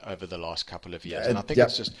over the last couple of years. And I think Yeah,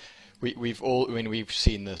 it's just, we've all, when we've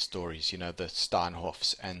seen the stories, the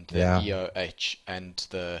Steinhoffs and the yeah. EOH and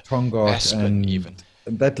the Trongard Aspen even.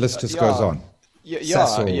 and that list just goes Yeah, on. yeah,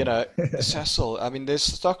 Sasol. Sasol. I mean, there's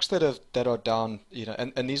stocks that are down,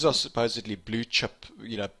 and these are supposedly blue chip,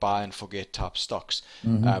 buy and forget type stocks,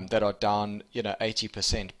 that are down,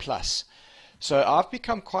 80% plus. So I've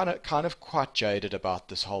become quite jaded about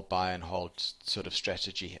this whole buy and hold sort of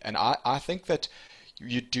strategy, and I think that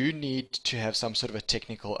you do need to have some sort of a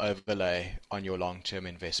technical overlay on your long-term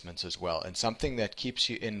investments as well, and something that keeps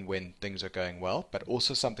you in when things are going well, but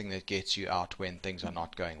also something that gets you out when things are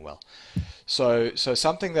not going well. So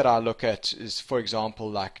something that I look at is, for example,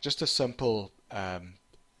 like just a simple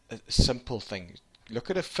thing. Look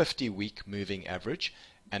at a 50-week moving average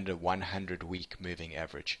and a 100-week moving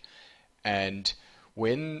average. And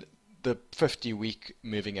when the 50-week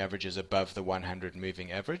moving average is above the 100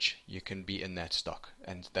 moving average, you can be in that stock,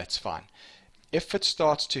 and that's fine. If it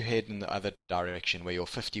starts to head in the other direction, where your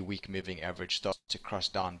 50-week moving average starts to cross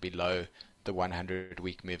down below the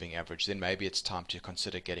 100-week moving average, then maybe it's time to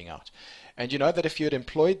consider getting out. And you know that if you had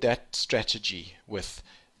employed that strategy with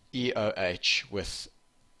EOH, with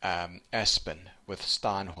Aspen, with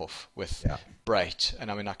Steinhoff, with Yeah. Brait, and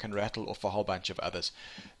I mean I can rattle off a whole bunch of others,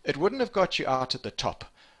 it wouldn't have got you out at the top,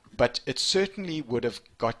 but it certainly would have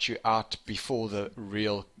got you out before the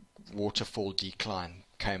real waterfall decline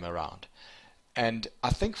came around. And I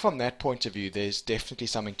think from that point of view, there's definitely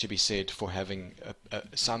something to be said for having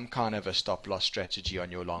some kind of a stop loss strategy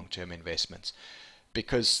on your long term investments.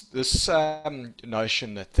 Because this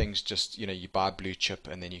notion that things just, you buy blue chip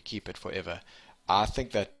and then you keep it forever, I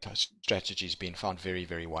think that strategy has been found very,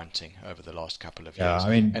 very wanting over the last couple of Yeah, years. I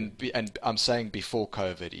mean, And I'm saying before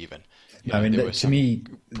COVID even. There I mean, was to some me,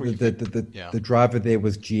 pre, yeah. the driver there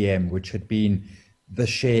was GM, which had been the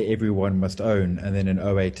share everyone must own, and then in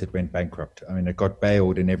 '08 it went bankrupt. I mean, it got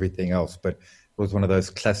bailed and everything else, but it was one of those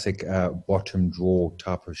classic bottom drawer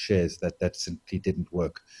type of shares that simply didn't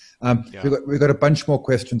work. Yeah. We've got a bunch more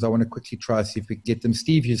questions. I want to quickly try see if we can get them.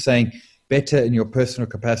 Steve, you're saying better in your personal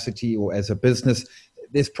capacity or as a business.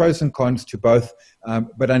 There's pros and cons to both,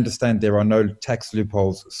 but understand there are no tax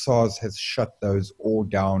loopholes. SARS has shut those all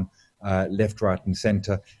down, left, right, and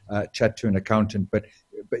center. Chat to an accountant, but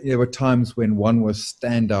there were times when one was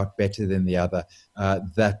standout better than the other.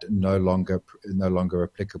 That no longer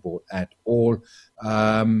applicable at all.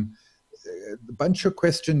 A bunch of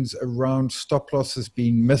questions around stop losses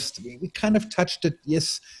being missed. We kind of touched it.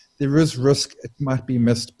 Yes, there is risk; it might be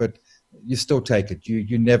missed, but you still take it.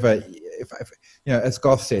 You never, if as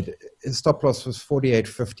Garth said, his stop loss was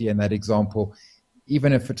 48.50 in that example.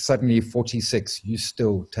 Even if it's suddenly 46, you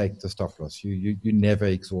still take the stop loss. You never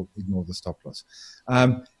ignore the stop loss.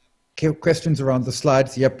 Questions around the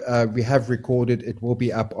slides. Yep, we have recorded. It will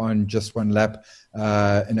be up on Just One Lap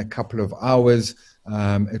in a couple of hours.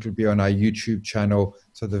 It will be on our YouTube channel,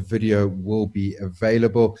 so the video will be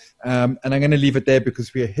available. And I'm going to leave it there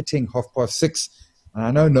because we are hitting 6:30. And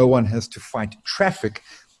I know no one has to fight traffic,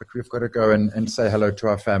 but we've got to go and say hello to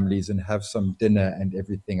our families and have some dinner and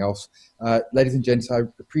everything else. Ladies and gents, I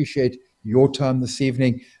appreciate your time this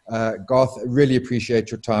evening. Garth, I really appreciate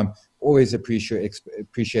your time. Always appreciate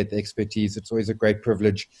the expertise. It's always a great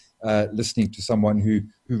privilege listening to someone who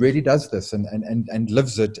really does this and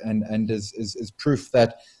lives it and is proof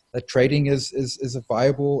that trading is a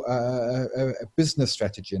viable business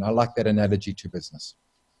strategy. And I like that analogy to business.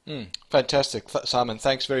 Fantastic, Simon.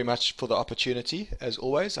 Thanks very much for the opportunity. As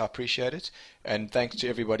always, I appreciate it. And thanks to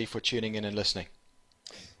everybody for tuning in and listening.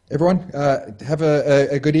 Everyone, have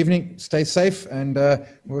a good evening. Stay safe, and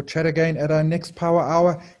we'll chat again at our next Power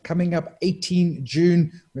Hour coming up 18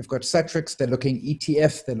 June. We've got Satrix. They're looking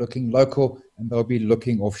ETF, they're looking local, and they'll be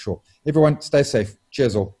looking offshore. Everyone, stay safe.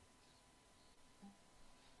 Cheers all.